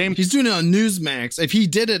 it's the same. He's doing it on Newsmax. If he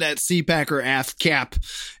did it at CPAC or AFCAP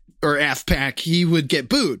or AFPAC, he would get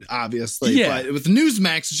booed, obviously. Yeah. But with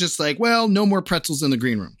Newsmax, it's just like, well, no more pretzels in the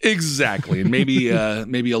green room. Exactly. And maybe a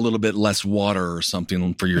little bit less water or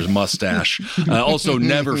something for your mustache. Also,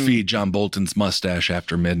 never feed John Bolton's mustache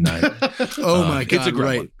after midnight. Oh, my God. It's a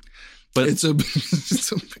great one. But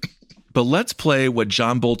but let's play what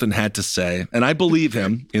John Bolton had to say, and I believe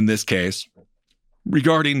him in this case,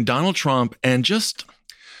 regarding Donald Trump and just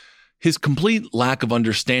his complete lack of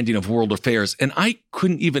understanding of world affairs. And I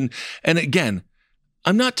couldn't even, and again,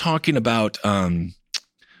 I'm not talking about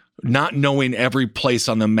not knowing every place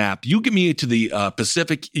on the map. You get me to the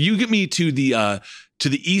Pacific, you get me to the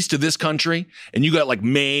east of this country, and you got like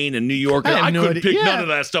Maine and New York. I couldn't pick none of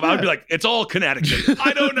that stuff. I would be like, it's all Connecticut.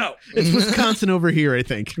 I don't know. It's Wisconsin over here, I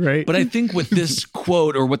think, right? But I think what this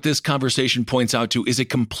quote or what this conversation points out to is a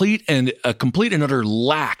complete and utter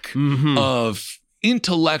lack of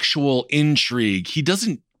intellectual intrigue. He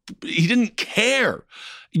didn't care.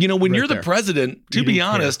 You know, when you're the president, to be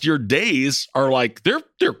honest, your days are like,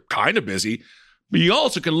 they're kind of busy, but you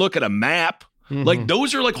also can look at a map. Like,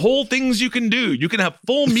 those are like whole things you can do. You can have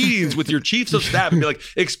full meetings with your chiefs of staff and be like,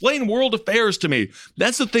 explain world affairs to me.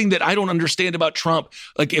 That's the thing that I don't understand about Trump.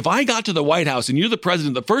 Like, if I got to the White House and you're the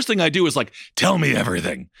president, the first thing I do is like, tell me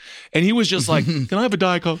everything. And he was just like, can I have a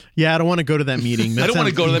Diet Coke? Yeah, I don't want to go to that meeting. I don't want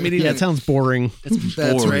to go to that meeting. Yeah, it sounds boring.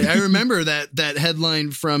 That's right. I remember that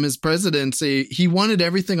headline from his presidency. He wanted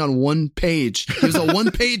everything on one page. He was a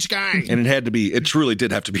one-page guy. And it truly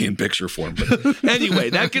did have to be in picture form. But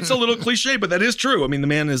anyway, that gets a little cliche, but that is true. I mean, the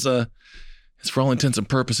man is for all intents and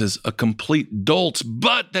purposes, a complete dolt,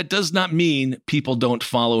 but that does not mean people don't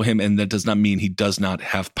follow him, and that does not mean he does not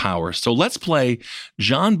have power. So let's play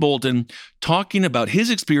John Bolton talking about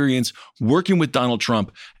his experience working with Donald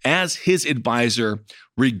Trump as his advisor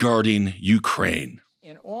regarding Ukraine.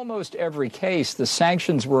 In almost every case, the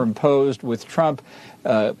sanctions were imposed with Trump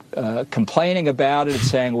complaining about it,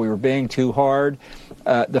 saying we were being too hard.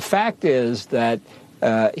 The fact is that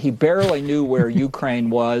he barely knew where Ukraine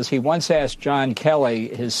was. He once asked John Kelly,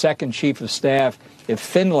 his second chief of staff, if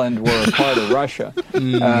Finland were a part of Russia.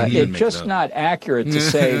 It's just not accurate to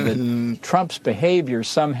say that Trump's behavior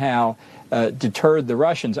somehow deterred the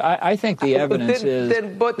Russians. I think the evidence is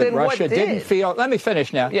that Russia didn't feel. Let me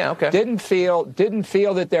finish now. Yeah, okay. Didn't feel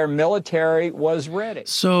that their military was ready.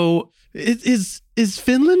 So is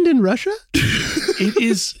Finland in Russia? It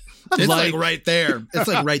is. It's like right there. It's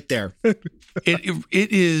like right there. It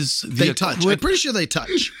is. They touch. I'm pretty sure they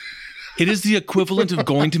touch. It is the equivalent of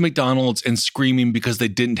going to McDonald's and screaming because they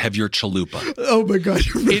didn't have your chalupa. Oh my God.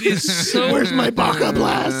 It is so. Where's my Baka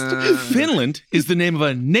Blast? Finland is the name of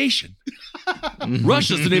a nation.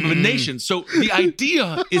 Russia's the name of a nation. So the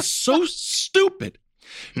idea is so stupid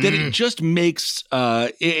that it just makes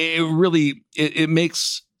it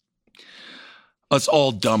makes us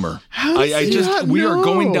all dumber. We are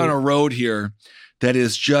going down a road here that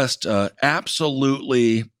is just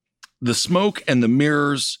absolutely the smoke and the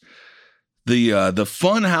mirrors, the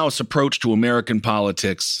funhouse approach to American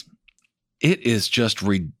politics. It is just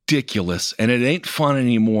ridiculous, and it ain't fun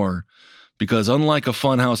anymore because unlike a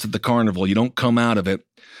funhouse at the carnival, you don't come out of it.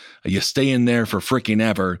 You stay in there for freaking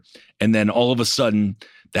ever, and then all of a sudden,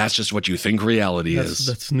 that's just what you think reality is.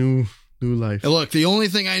 That's new life. Hey, look, the only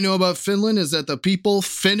thing I know about Finland is that the people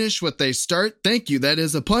finish what they start. Thank you. That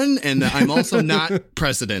is a pun, and I'm also not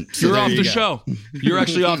president. So you're off the show. You're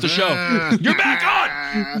actually off the show. You're back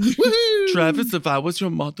on. Travis, if I was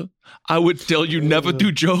your mother, I would tell you never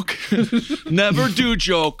do joke. Never do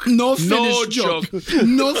joke. No finish joke.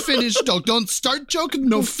 No finish joke. Don't start joke.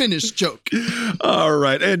 No finish joke. All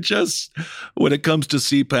right. And just when it comes to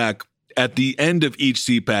CPAC, at the end of each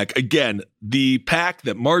CPAC, again, the PAC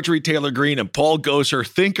that Marjorie Taylor Greene and Paul Gosar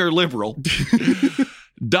think are liberal,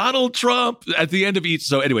 Donald Trump, at the end of each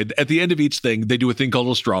thing, they do a thing called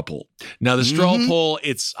a straw poll. Now, the straw poll,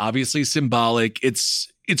 it's obviously symbolic. It's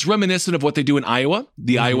reminiscent of what they do in Iowa,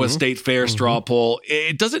 the Iowa State Fair straw poll.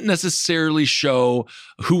 It doesn't necessarily show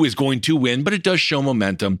who is going to win, but it does show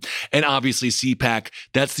momentum. And obviously CPAC,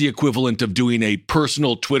 that's the equivalent of doing a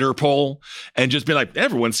personal Twitter poll and just be like,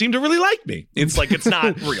 everyone seemed to really like me. It's like, it's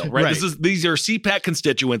not real, right? These are CPAC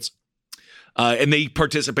constituents, and they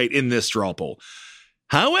participate in this straw poll.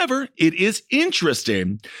 However, it is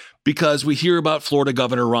interesting because we hear about Florida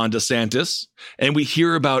Governor Ron DeSantis and we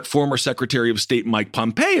hear about former Secretary of State Mike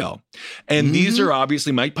Pompeo. And these are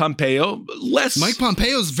obviously Mike Pompeo, Mike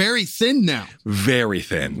Pompeo's very thin now. Very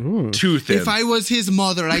thin. Too thin. If I was his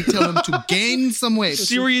mother, I'd tell him to gain some weight.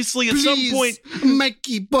 Seriously, at some point,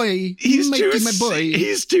 Mikey boy. My boy.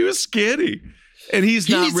 He's too skinny. And he needs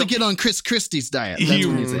to get on Chris Christie's diet. That's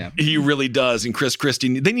what he's at. He really does. And Chris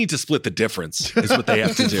Christie, they need to split the difference is what they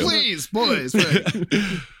have to do. Please, boys.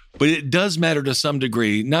 But it does matter to some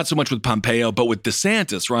degree, not so much with Pompeo, but with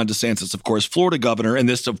DeSantis. Ron DeSantis, of course, Florida governor, and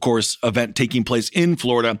this, of course, event taking place in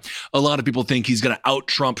Florida. A lot of people think he's going to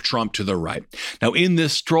out-Trump Trump to the right. Now, in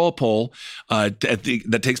this straw poll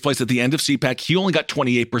that takes place at the end of CPAC, he only got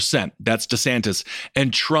 28%. That's DeSantis.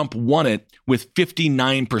 And Trump won it with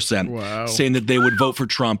 59%, saying that they would vote for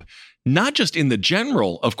Trump. Not just in the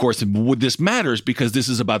general, of course, this matters because this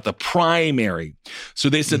is about the primary. So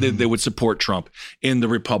they said that they would support Trump in the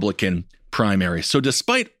Republican primary. So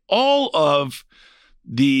despite all of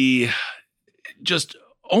the just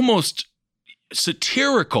almost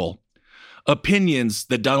satirical opinions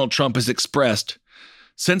that Donald Trump has expressed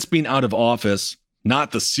since being out of office,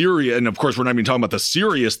 not the serious, and of course, we're not even talking about the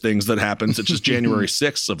serious things that happened, such as January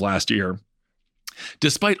 6th of last year.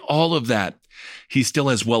 Despite all of that, he still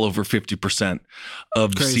has well over 50%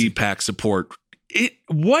 of CPAC support.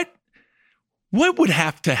 What would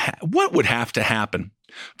have to happen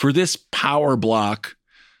for this power block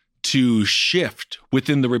to shift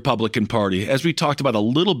within the Republican Party? As we talked about a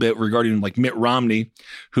little bit regarding like Mitt Romney,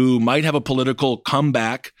 who might have a political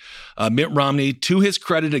comeback. Mitt Romney, to his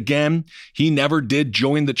credit, again, he never did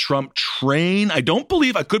join the Trump train. I don't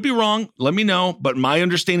believe, I could be wrong, let me know, but my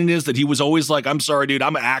understanding is that he was always like, I'm sorry, dude,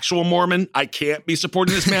 I'm an actual Mormon. I can't be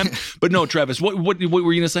supporting this man. But no, Travis, what were you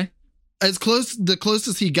going to say? The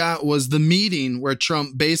closest he got was the meeting where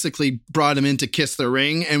Trump basically brought him in to kiss the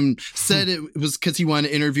ring and said it was because he wanted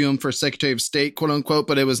to interview him for Secretary of State, quote unquote,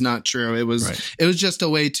 but it was not true. It was just a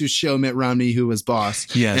way to show Mitt Romney who was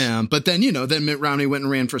boss. Yes. But then, then Mitt Romney went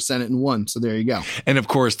and ran for Senate and won. So there you go. And of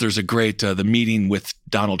course, there's a great, the meeting with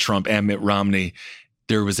Donald Trump and Mitt Romney.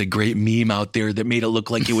 There was a great meme out there that made it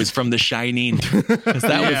look like it was from The Shining.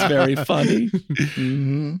 That was very funny.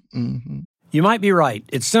 You might be right.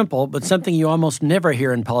 It's simple, but something you almost never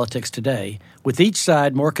hear in politics today, with each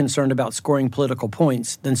side more concerned about scoring political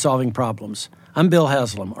points than solving problems. I'm Bill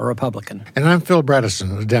Haslam, a Republican. And I'm Phil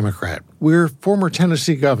Bredesen, a Democrat. We're former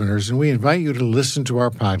Tennessee governors, and we invite you to listen to our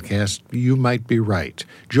podcast, You Might Be Right.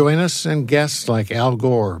 Join us and guests like Al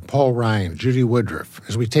Gore, Paul Ryan, Judy Woodruff,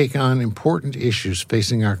 as we take on important issues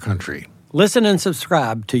facing our country. Listen and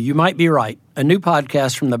subscribe to You Might Be Right, a new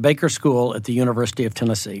podcast from the Baker School at the University of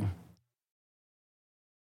Tennessee.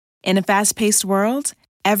 In a fast-paced world,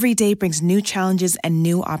 every day brings new challenges and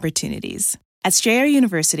new opportunities. At Strayer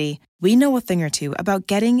University, we know a thing or two about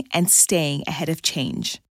getting and staying ahead of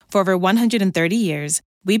change. For over 130 years,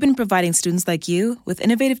 we've been providing students like you with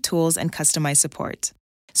innovative tools and customized support,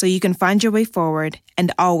 so you can find your way forward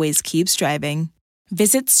and always keep striving.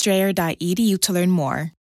 Visit strayer.edu to learn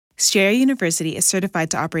more. Strayer University is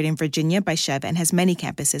certified to operate in Virginia by Chev and has many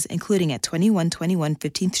campuses, including at 2121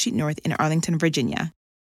 15th Street North in Arlington, Virginia.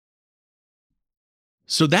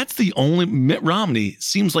 So that's Mitt Romney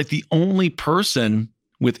seems like the only person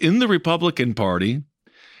within the Republican Party.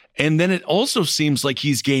 And then it also seems like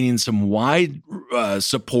he's gaining some wide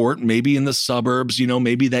support, maybe in the suburbs,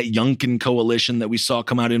 maybe that Youngkin coalition that we saw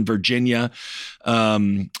come out in Virginia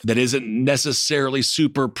that isn't necessarily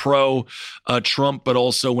super pro Trump, but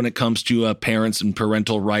also when it comes to parents and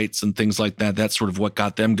parental rights and things like that, that's sort of what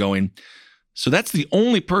got them going. So that's the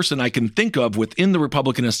only person I can think of within the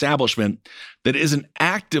Republican establishment that isn't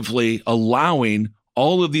actively allowing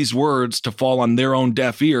all of these words to fall on their own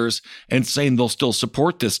deaf ears and saying they'll still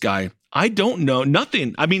support this guy. I don't know.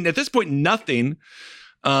 Nothing. I mean, at this point, nothing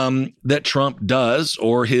that Trump does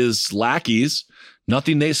or his lackeys,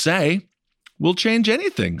 nothing they say will change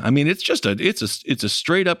anything. I mean, it's just it's a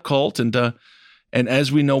straight up cult. And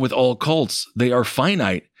as we know with all cults, they are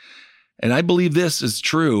finite. And I believe this is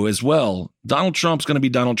true as well. Donald Trump's going to be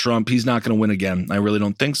Donald Trump. He's not going to win again. I really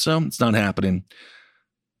don't think so. It's not happening.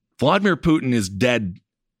 Vladimir Putin is dead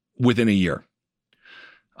within a year.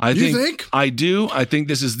 You think? I do. I think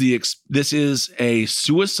this is a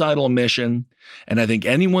suicidal mission, and I think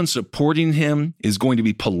anyone supporting him is going to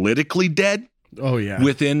be politically dead. Oh yeah,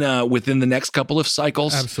 within the next couple of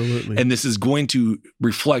cycles, absolutely. And this is going to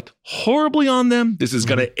reflect horribly on them. This is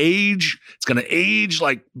going to age. It's going to age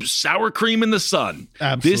like sour cream in the sun.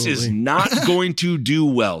 Absolutely. This is not going to do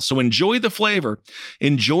well. So enjoy the flavor,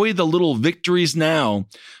 enjoy the little victories now,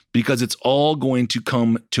 because it's all going to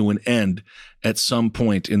come to an end at some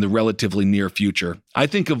point in the relatively near future. I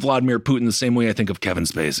think of Vladimir Putin the same way I think of Kevin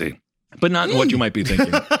Spacey, but not what you might be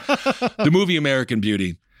thinking. The movie American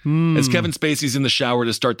Beauty. As Kevin Spacey's in the shower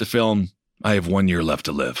to start the film, I have 1 year left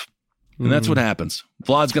to live. And that's what happens.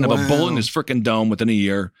 Vlad's going to have a bullet in his freaking dome within a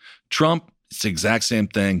year. Trump, it's the exact same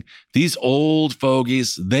thing. These old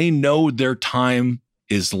fogies, they know their time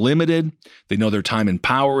is limited. They know their time in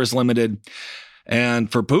power is limited.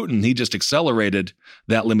 And for Putin, he just accelerated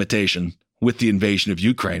that limitation with the invasion of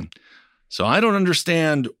Ukraine. So I don't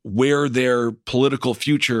understand where their political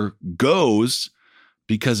future goes,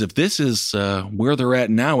 because if this is where they're at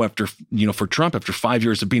now after, for Trump, after 5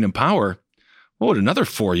 years of being in power, what would another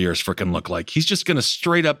 4 years freaking look like? He's just going to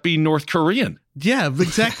straight up be North Korean. Yeah,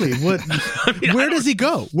 exactly. What? Where does he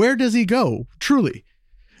go? Where does he go? Truly.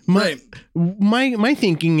 My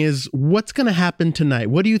thinking is, what's going to happen tonight?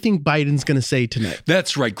 What do you think Biden's going to say tonight?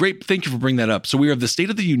 That's right. Great. Thank you for bringing that up. So we have the State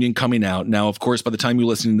of the Union coming out. Now, of course, by the time you're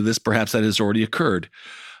listening to this, perhaps that has already occurred.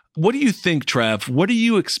 What do you think, Trav? What are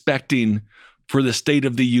you expecting for the State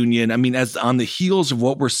of the Union? I mean, as on the heels of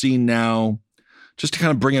what we're seeing now, just to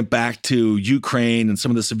kind of bring it back to Ukraine and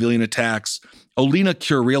some of the civilian attacks, Olena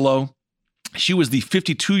Kurylo, she was the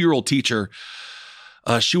 52-year-old teacher.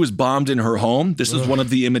 She was bombed in her home. This is one of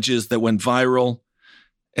the images that went viral.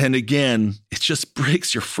 And again, it just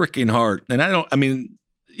breaks your freaking heart. And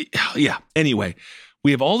anyway,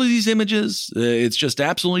 we have all of these images. It's just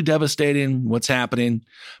absolutely devastating what's happening.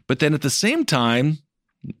 But then at the same time,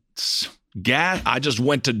 gas. I just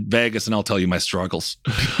went to Vegas and I'll tell you my struggles.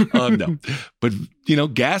 No, but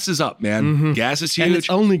gas is up, man. Mm-hmm. Gas is huge. And it's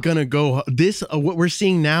only going to go this. What we're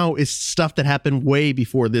seeing now is stuff that happened way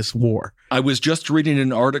before this war. I was just reading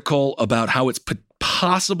an article about how it's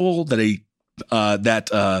possible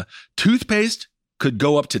that toothpaste could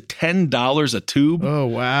go up to $10 a tube. Oh,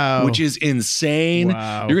 wow. Which is insane.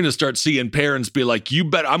 Wow. You're going to start seeing parents be like, you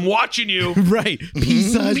bet I'm watching you. Right.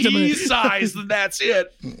 Pea-sized, that's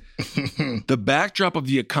it. The backdrop of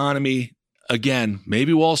the economy, again,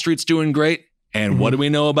 maybe Wall Street's doing great. And what do we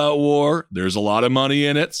know about war? There's a lot of money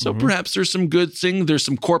in it. So perhaps there's some good thing. There's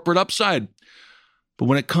some corporate upside. But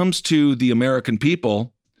when it comes to the American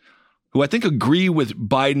people, who I think agree with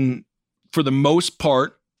Biden for the most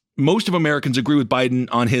part, most of Americans agree with Biden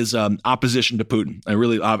on his opposition to Putin.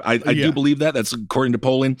 I do believe that. That's according to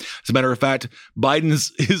polling. As a matter of fact,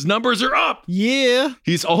 his numbers are up. Yeah.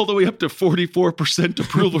 He's all the way up to 44%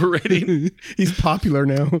 approval rating. He's popular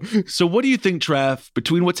now. So what do you think, Trav,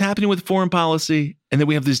 between what's happening with foreign policy and then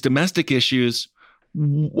we have these domestic issues,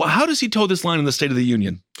 how does he toe this line in the State of the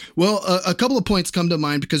Union? Well, a couple of points come to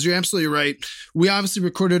mind because you're absolutely right. We obviously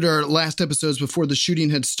recorded our last episodes before the shooting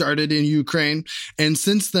had started in Ukraine. And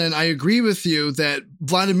since then, I agree with you that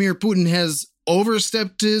Vladimir Putin has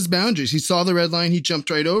overstepped his boundaries. He saw the red line. He jumped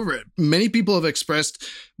right over it. Many people have expressed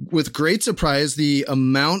with great surprise the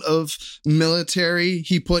amount of military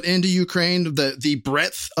he put into Ukraine, the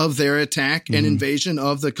breadth of their attack and invasion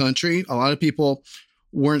of the country. A lot of people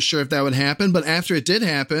weren't sure if that would happen, but after it did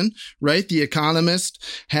happen, right? The Economist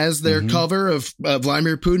has their cover of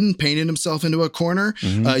Vladimir Putin painting himself into a corner.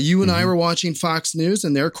 You and I were watching Fox News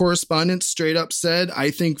and their correspondent straight up said,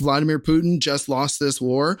 I think Vladimir Putin just lost this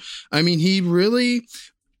war. I mean,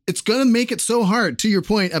 it's going to make it so hard, to your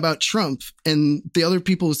point about Trump and the other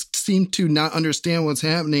people who seem to not understand what's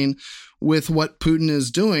happening with what Putin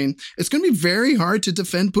is doing. It's going to be very hard to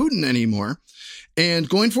defend Putin anymore. And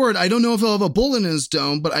going forward, I don't know if he'll have a bullet in his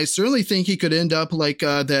dome, but I certainly think he could end up like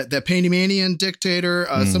that Panamanian dictator,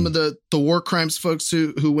 some of the war crimes folks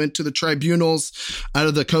who went to the tribunals out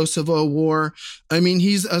of the Kosovo War. I mean,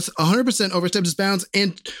 he's 100% overstepped his bounds.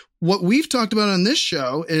 And what we've talked about on this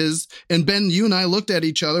show is, and Ben, you and I looked at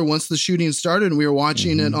each other once the shooting started and we were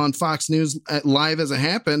watching it on Fox News live as it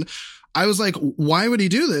happened. I was like, why would he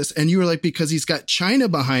do this? And you were like, because he's got China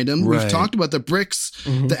behind him. Right. We've talked about the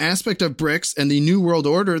BRICS, the aspect of BRICS and the new world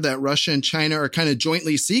order that Russia and China are kind of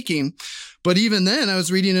jointly seeking. But even then, I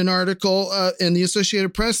was reading an article in the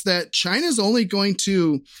Associated Press that China's only going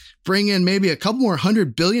to bring in maybe a couple more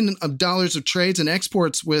 $100 billion of trades and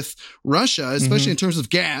exports with Russia, especially in terms of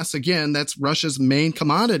gas. Again, that's Russia's main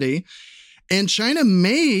commodity. And China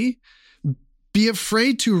may be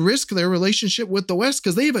afraid to risk their relationship with the West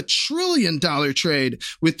because they have $1 trillion trade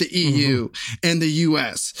with the EU and the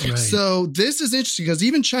US. Right. So this is interesting because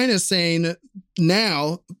even China is saying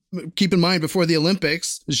now, keep in mind, before the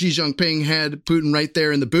Olympics, Xi Jinping had Putin right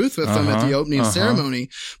there in the booth with them at the opening ceremony.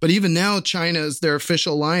 But even now, their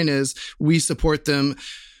official line is, we support them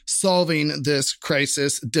solving this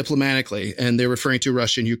crisis diplomatically. And they're referring to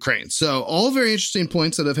Russia and Ukraine. So all very interesting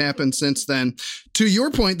points that have happened since then. To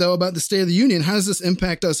your point, though, about the State of the Union, how does this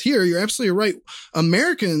impact us here? You're absolutely right.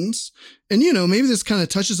 Americans, and, you know, maybe this kind of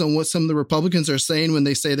touches on what some of the Republicans are saying when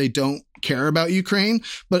they say they don't care about Ukraine,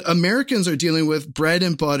 but Americans are dealing with bread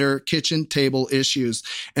and butter, kitchen table issues.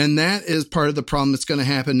 And that is part of the problem that's going to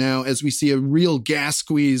happen now as we see a real gas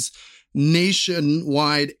squeeze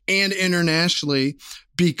nationwide and internationally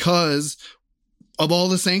because of all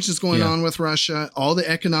the sanctions going on with Russia, all the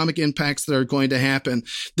economic impacts that are going to happen.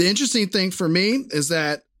 The interesting thing for me is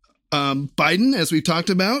that Biden, as we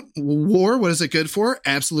talked about, war, what is it good for?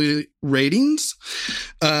 Absolutely ratings.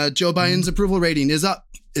 Joe Biden's approval rating is up.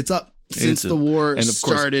 It's up since the war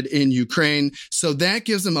started in Ukraine. So that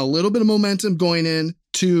gives them a little bit of momentum going in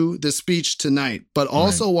to the speech tonight. But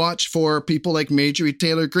also watch for people like Marjorie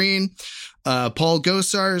Taylor Greene, Paul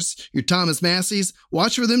Gosars, your Thomas Massey's.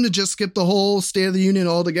 Watch for them to just skip the whole State of the Union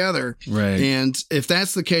altogether. Right. And if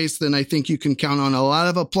that's the case, then I think you can count on a lot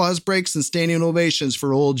of applause breaks and standing ovations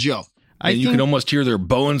for old Joe. You can almost hear their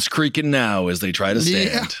bones creaking now as they try to stand.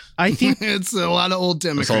 Yeah. I think it's a lot of old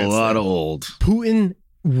Democrats. It's a lot of old. Putin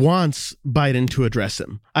wants Biden to address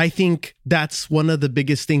him. I think that's one of the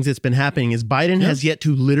biggest things that's been happening is Biden has yet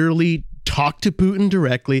to literally talk to Putin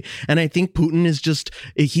directly. And I think Putin is just,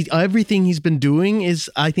 everything he's been doing is,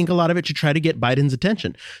 I think a lot of it to try to get Biden's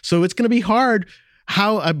attention. So it's going to be hard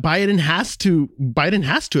how Biden has to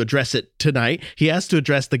address it tonight. He has to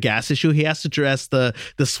address the gas issue. He has to address the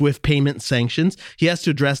SWIFT payment sanctions. He has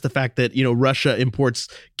to address the fact that, you know, Russia exports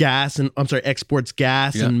gas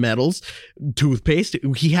and metals, toothpaste.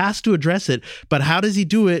 He has to address it. But how does he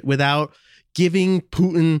do it without giving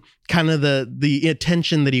Putin kind of the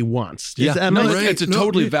attention that he wants? It's a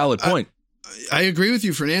totally valid point. I agree with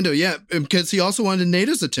you, Fernando. Yeah, because he also wanted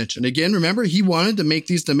NATO's attention. Again, remember, he wanted to make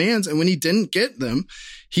these demands, and when he didn't get them,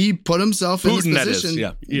 he put himself in this position.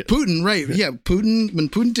 Putin, right. Yeah, Putin, when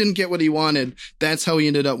Putin didn't get what he wanted, that's how he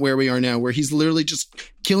ended up where we are now, where he's literally just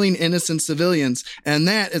killing innocent civilians. And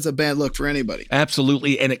that is a bad look for anybody.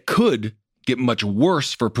 Absolutely. And it could get much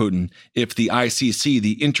worse for Putin if the ICC,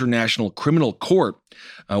 the International Criminal Court,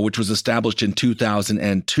 which was established in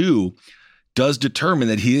 2002, does determine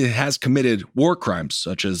that he has committed war crimes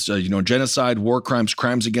such as, genocide, war crimes,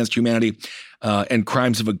 crimes against humanity, and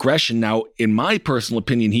crimes of aggression. Now, in my personal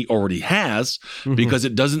opinion, he already has, because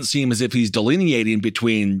it doesn't seem as if he's delineating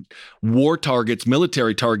between war targets,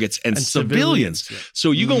 military targets, and civilians.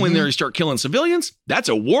 So you go in there and start killing civilians, that's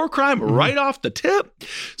a war crime right off the tip.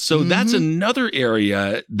 So that's another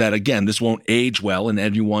area that, again, this won't age well. And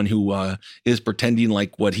anyone who is pretending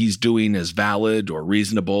like what he's doing is valid or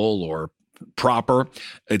reasonable or proper,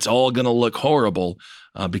 it's all going to look horrible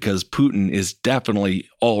because Putin is definitely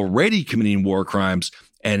already committing war crimes,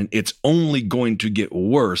 and it's only going to get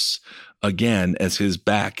worse again as his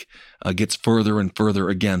back gets further and further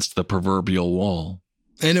against the proverbial wall.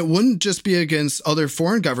 And it wouldn't just be against other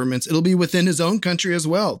foreign governments. It'll be within his own country as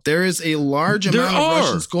well. There is a large amount of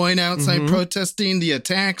Russians going outside protesting the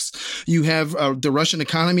attacks. You have the Russian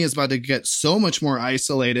economy is about to get so much more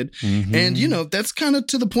isolated. And, that's kind of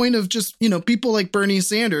to the point of just, people like Bernie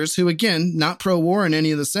Sanders, who, again, not pro-war in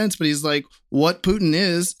any of the sense, but he's like, what Putin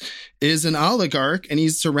is an oligarch, and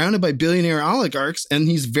he's surrounded by billionaire oligarchs, and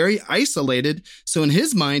he's very isolated. So in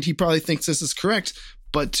his mind, he probably thinks this is correct.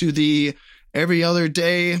 But to the every other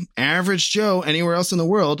day average Joe anywhere else in the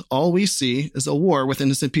world, all we see is a war with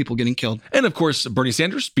innocent people getting killed. And of course, Bernie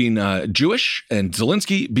Sanders being Jewish and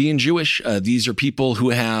Zelensky being Jewish, these are people who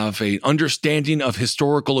have an understanding of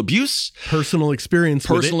historical abuse, personal experience,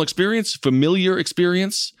 familiar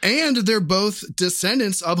experience. And they're both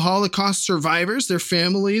descendants of Holocaust survivors. Their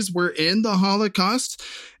families were in the Holocaust.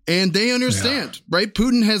 And they understand, right?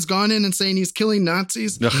 Putin has gone in and saying he's killing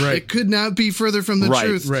Nazis. Right. It could not be further from the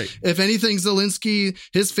truth. Right. If anything, Zelensky,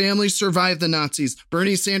 his family survived the Nazis.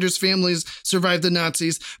 Bernie Sanders' families survived the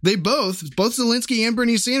Nazis. They both Zelensky and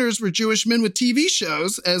Bernie Sanders were Jewish men with TV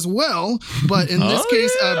shows as well. But in this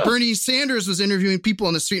case, Bernie Sanders was interviewing people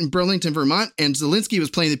on the street in Burlington, Vermont, and Zelensky was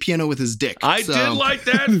playing the piano with his dick. I did like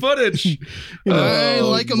that footage. I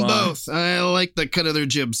like them both. I like the cut of their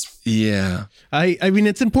jibs. Yeah. I mean,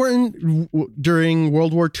 it's important. During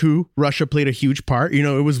World War II, Russia played a huge part.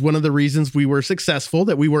 It was one of the reasons we were successful,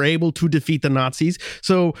 that we were able to defeat the Nazis.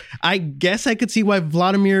 So I guess I could see why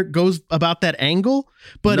Vladimir goes about that angle.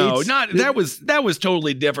 But that was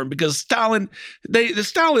totally different, because Stalin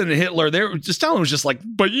and Hitler, Stalin was just like,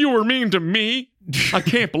 but you were mean to me. I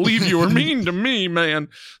can't believe you were mean to me, man.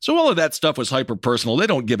 So all of that stuff was hyper-personal. They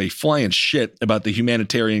don't give a flying shit about the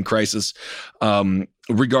humanitarian crisis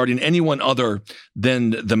regarding anyone other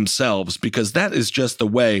than themselves, because that is just the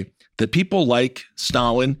way that people like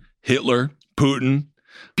Stalin, Hitler, Putin,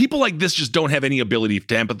 people like this just don't have any ability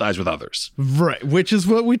to empathize with others. Right, which is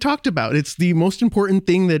what we talked about. It's the most important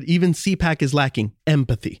thing that even CPAC is lacking,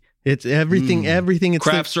 empathy. It's everything. It's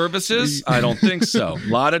craft services? I don't think so. A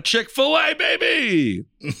lot of Chick-fil-A, baby.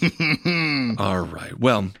 All right.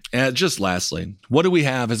 Well, just lastly, what do we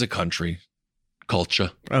have as a country?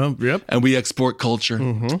 Culture. Yep. And we export culture.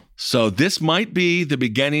 Mm-hmm. So this might be the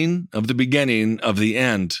beginning of the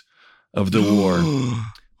end of the war.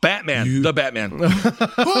 Batman, the Batman.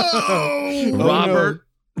 Robert,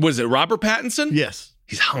 was it Robert Pattinson? Yes.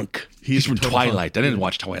 He's hunk. He's from Twilight. I didn't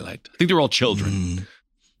watch Twilight. I think they're all children.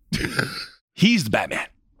 He's the Batman.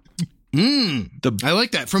 I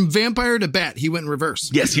like that. From vampire to bat, he went in reverse.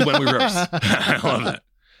 Yes, he went in reverse. I love that.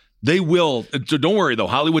 They will. Don't worry, though.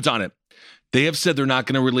 Hollywood's on it. They have said they're not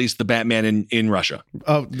going to release the Batman in Russia.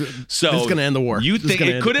 So it's going to end the war. You think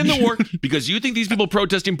it could end the war because you think these people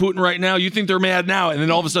protesting Putin right now, you think they're mad now, and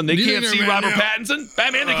then all of a sudden they can't see Robert Pattinson?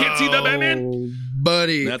 Batman, they can't see the Batman?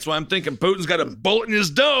 Buddy. That's why I'm thinking Putin's got a bullet in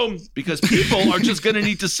his dome, because people are just going to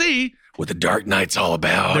need to see what the Dark Knight's all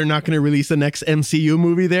about. They're not going to release the next MCU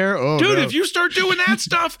movie there? Oh, dude, no. If you start doing that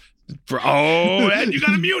stuff... and you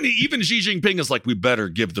got immunity. Even Xi Jinping is like, we better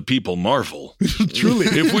give the people Marvel. Truly.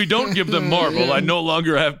 If we don't give them Marvel, I no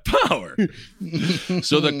longer have power.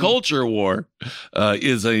 So the culture war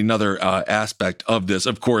is another aspect of this.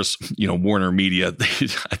 Of course, Warner Media,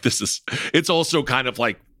 it's also kind of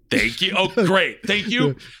like, thank you. Oh, great. Thank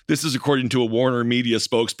you. This is according to a Warner Media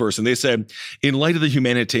spokesperson. They said, in light of the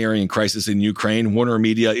humanitarian crisis in Ukraine, Warner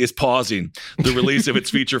Media is pausing the release of its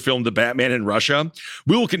feature film, The Batman in Russia.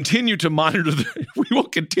 We will continue to monitor the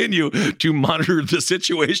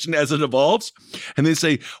situation as it evolves. And they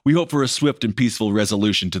say, we hope for a swift and peaceful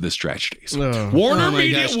resolution to this tragedy. So Warner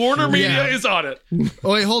Media is on it.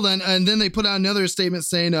 Oh, wait, hold on. And then they put out another statement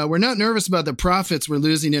saying, we're not nervous about the profits we're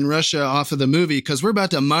losing in Russia off of the movie because we're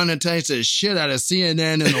about to monetize the shit out of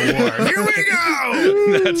CNN in the war. Here we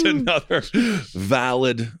go. That's another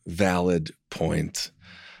valid point.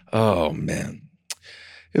 Oh, man.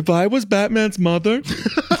 If I was Batman's mother,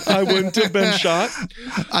 I wouldn't have been shot.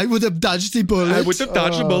 I would have dodged the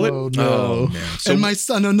bullet. No. Oh, man. So, and my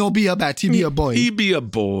son will not be a bat. He'd be a boy. He'd be a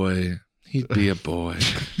boy.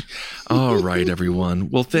 All right, everyone.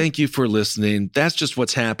 Well, thank you for listening. That's just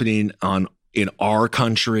what's happening in our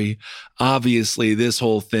country. Obviously, this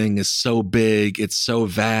whole thing is so big. It's so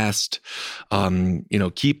vast.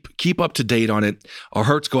 Keep up to date on it. Our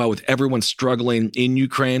hearts go out with everyone struggling in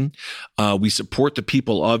Ukraine. We support the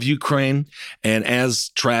people of Ukraine. And as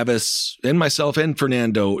Travis and myself and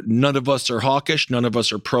Fernando, none of us are hawkish. None of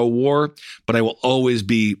us are pro-war, but I will always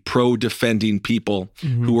be pro-defending people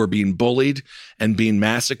who are being bullied and being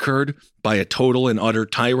massacred by a total and utter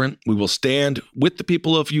tyrant. We will stand with the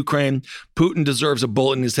people of Ukraine. Putin deserves a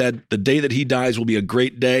bullet in his head. The day that he dies will be a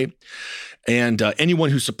great day. And anyone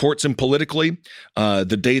who supports him politically,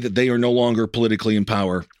 the day that they are no longer politically in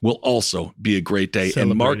power will also be a great day.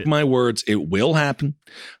 And mark my words, it will happen.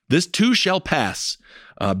 This too shall pass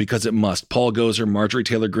because it must. Paul Gosar, Marjorie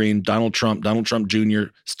Taylor Greene, Donald Trump Jr.,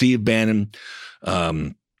 Steve Bannon,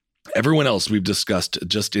 everyone else we've discussed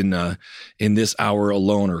just in this hour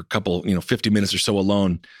alone, or a couple, 50 minutes or so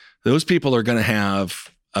alone. Those people are going to have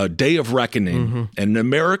a day of reckoning. And in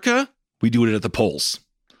America, we do it at the polls.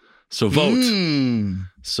 So vote.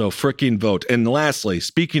 So fricking vote. And lastly,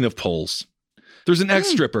 speaking of polls, there's an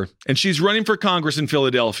ex-stripper, and she's running for Congress in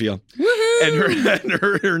Philadelphia. And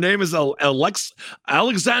her name is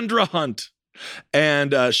Alexandra Hunt.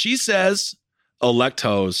 And she says, elect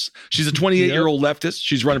hoes. She's a 28-year-old leftist.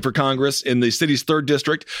 She's running for Congress in the city's 3rd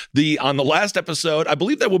district. On the last episode, I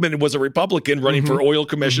believe that woman was a Republican running for oil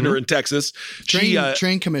commissioner in Texas.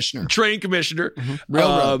 Train commissioner.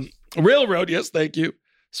 Railroad, yes, thank you.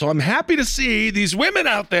 So I'm happy to see these women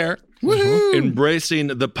out there embracing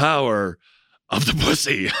the power of the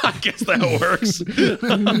pussy. I guess that works.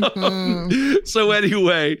 So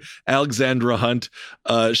anyway, Alexandra Hunt,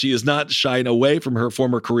 she is not shying away from her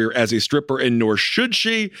former career as a stripper, and nor should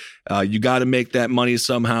she. You got to make that money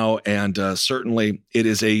somehow, and certainly it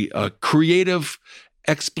is a creative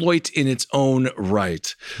exploit in its own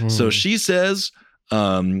right. So she says,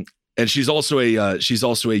 And she's also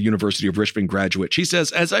a University of Richmond graduate. She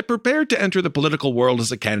says, as I prepared to enter the political world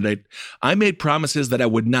as a candidate, I made promises that I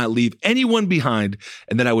would not leave anyone behind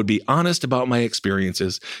and that I would be honest about my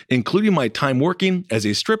experiences, including my time working as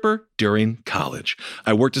a stripper during college.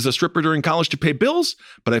 I worked as a stripper during college to pay bills,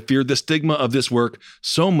 but I feared the stigma of this work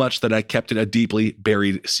so much that I kept it a deeply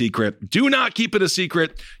buried secret. Do not keep it a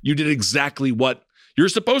secret. You did exactly what you're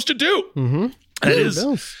supposed to do. Mm-hmm. And it is,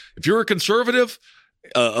 if you're a conservative,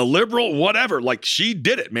 a liberal, whatever, like she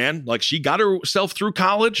did it, man. Like she got herself through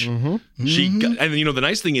college. Mm-hmm. And you know, the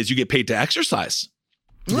nice thing is you get paid to exercise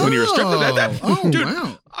when you're a stripper. Dude,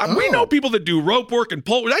 wow. We know people that do rope work and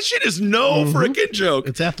pole. That shit is no freaking joke.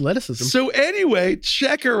 It's athleticism. So anyway,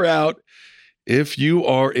 check her out. If you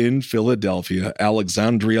are in Philadelphia,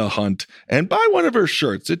 Alexandria Hunt, and buy one of her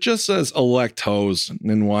shirts. It just says elect hoes,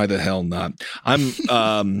 and why the hell not? I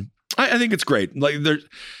think it's great. Like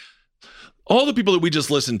all the people that we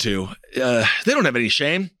just listened to, they don't have any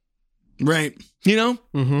shame. Right. You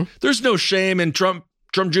know? There's no shame in Trump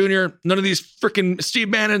Jr., none of these freaking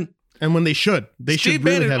Steve Bannon. And when they should Steve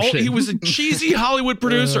really Bannon, have shame. He was a cheesy Hollywood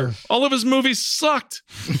producer. All of his movies sucked.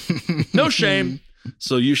 No shame.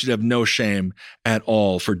 So you should have no shame at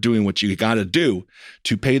all for doing what you got to do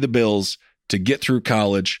to pay the bills, to get through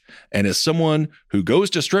college. And as someone who goes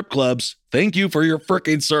to strip clubs, thank you for your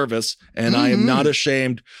freaking service. And I am not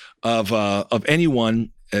ashamed of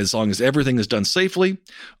anyone, as long as everything is done safely,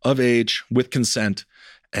 of age, with consent,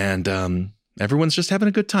 and everyone's just having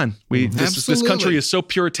a good time. This country is so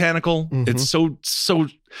puritanical. It's so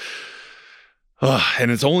and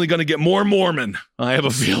it's only going to get more Mormon. I have a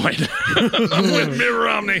feeling. I'm with Mitt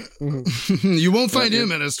Romney. You won't find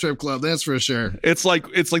him at a strip club, that's for sure. It's like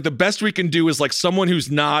the best we can do is like someone who's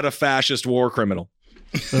not a fascist war criminal.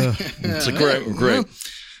 It's a great. Well,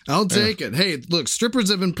 I'll take it. Hey, look, strippers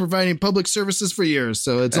have been providing public services for years,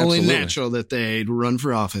 so it's only natural that they run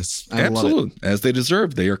for office. I love it. As they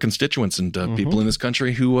deserve. They are constituents and people in this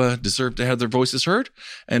country who deserve to have their voices heard.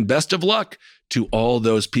 And best of luck to all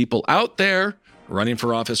those people out there running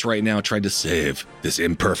for office right now, trying to save this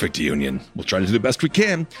imperfect union. We'll try to do the best we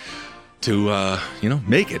can to,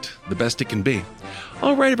 make it the best it can be.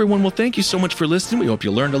 All right, everyone. Well, thank you so much for listening. We hope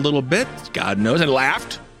you learned a little bit, God knows, and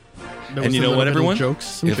laughed. And you know what, everyone?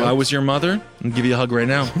 If I was your mother, I'd give you a hug right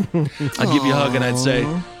now. I'd give you a hug and I'd say,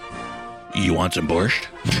 you want some borscht?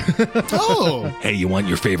 Hey, you want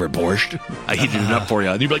your favorite borscht? I heated it up for you.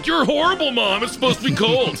 And you'd be like, you're horrible, Mom. It's supposed to be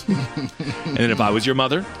cold. And then if I was your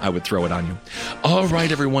mother, I would throw it on you. All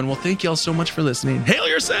right, everyone. Well, thank you all so much for listening. Hail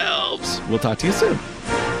yourselves. We'll talk to you soon.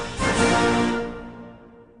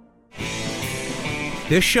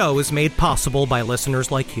 This show is made possible by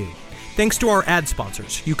listeners like you. Thanks to our ad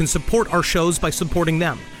sponsors, you can support our shows by supporting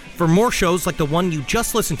them. For more shows like the one you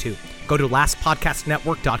just listened to, go to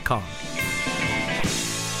lastpodcastnetwork.com.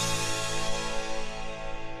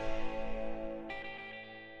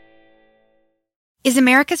 Is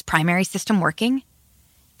America's primary system working?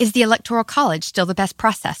 Is the Electoral College still the best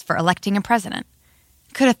process for electing a president?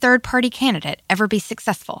 Could a third-party candidate ever be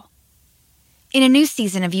successful? In a new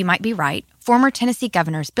season of You Might Be Right, former Tennessee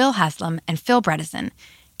governors Bill Haslam and Phil Bredesen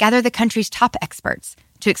gather the country's top experts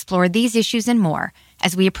to explore these issues and more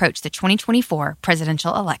as we approach the 2024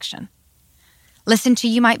 presidential election. Listen to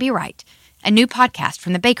You Might Be Right, a new podcast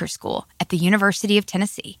from the Baker School at the University of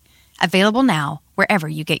Tennessee, available now wherever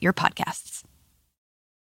you get your podcasts.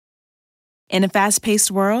 In a fast-paced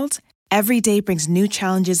world, every day brings new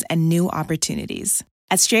challenges and new opportunities.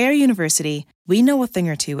 At Strayer University, we know a thing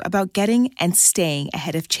or two about getting and staying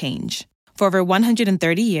ahead of change. For over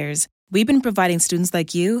 130 years, we've been providing students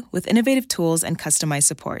like you with innovative tools and customized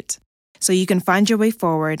support, so you can find your way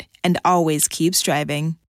forward and always keep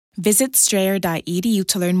striving. Visit strayer.edu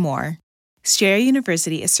to learn more. Strayer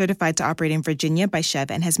University is certified to operate in Virginia by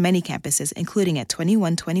Chev and has many campuses, including at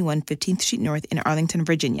 2121 15th Street North in Arlington,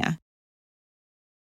 Virginia.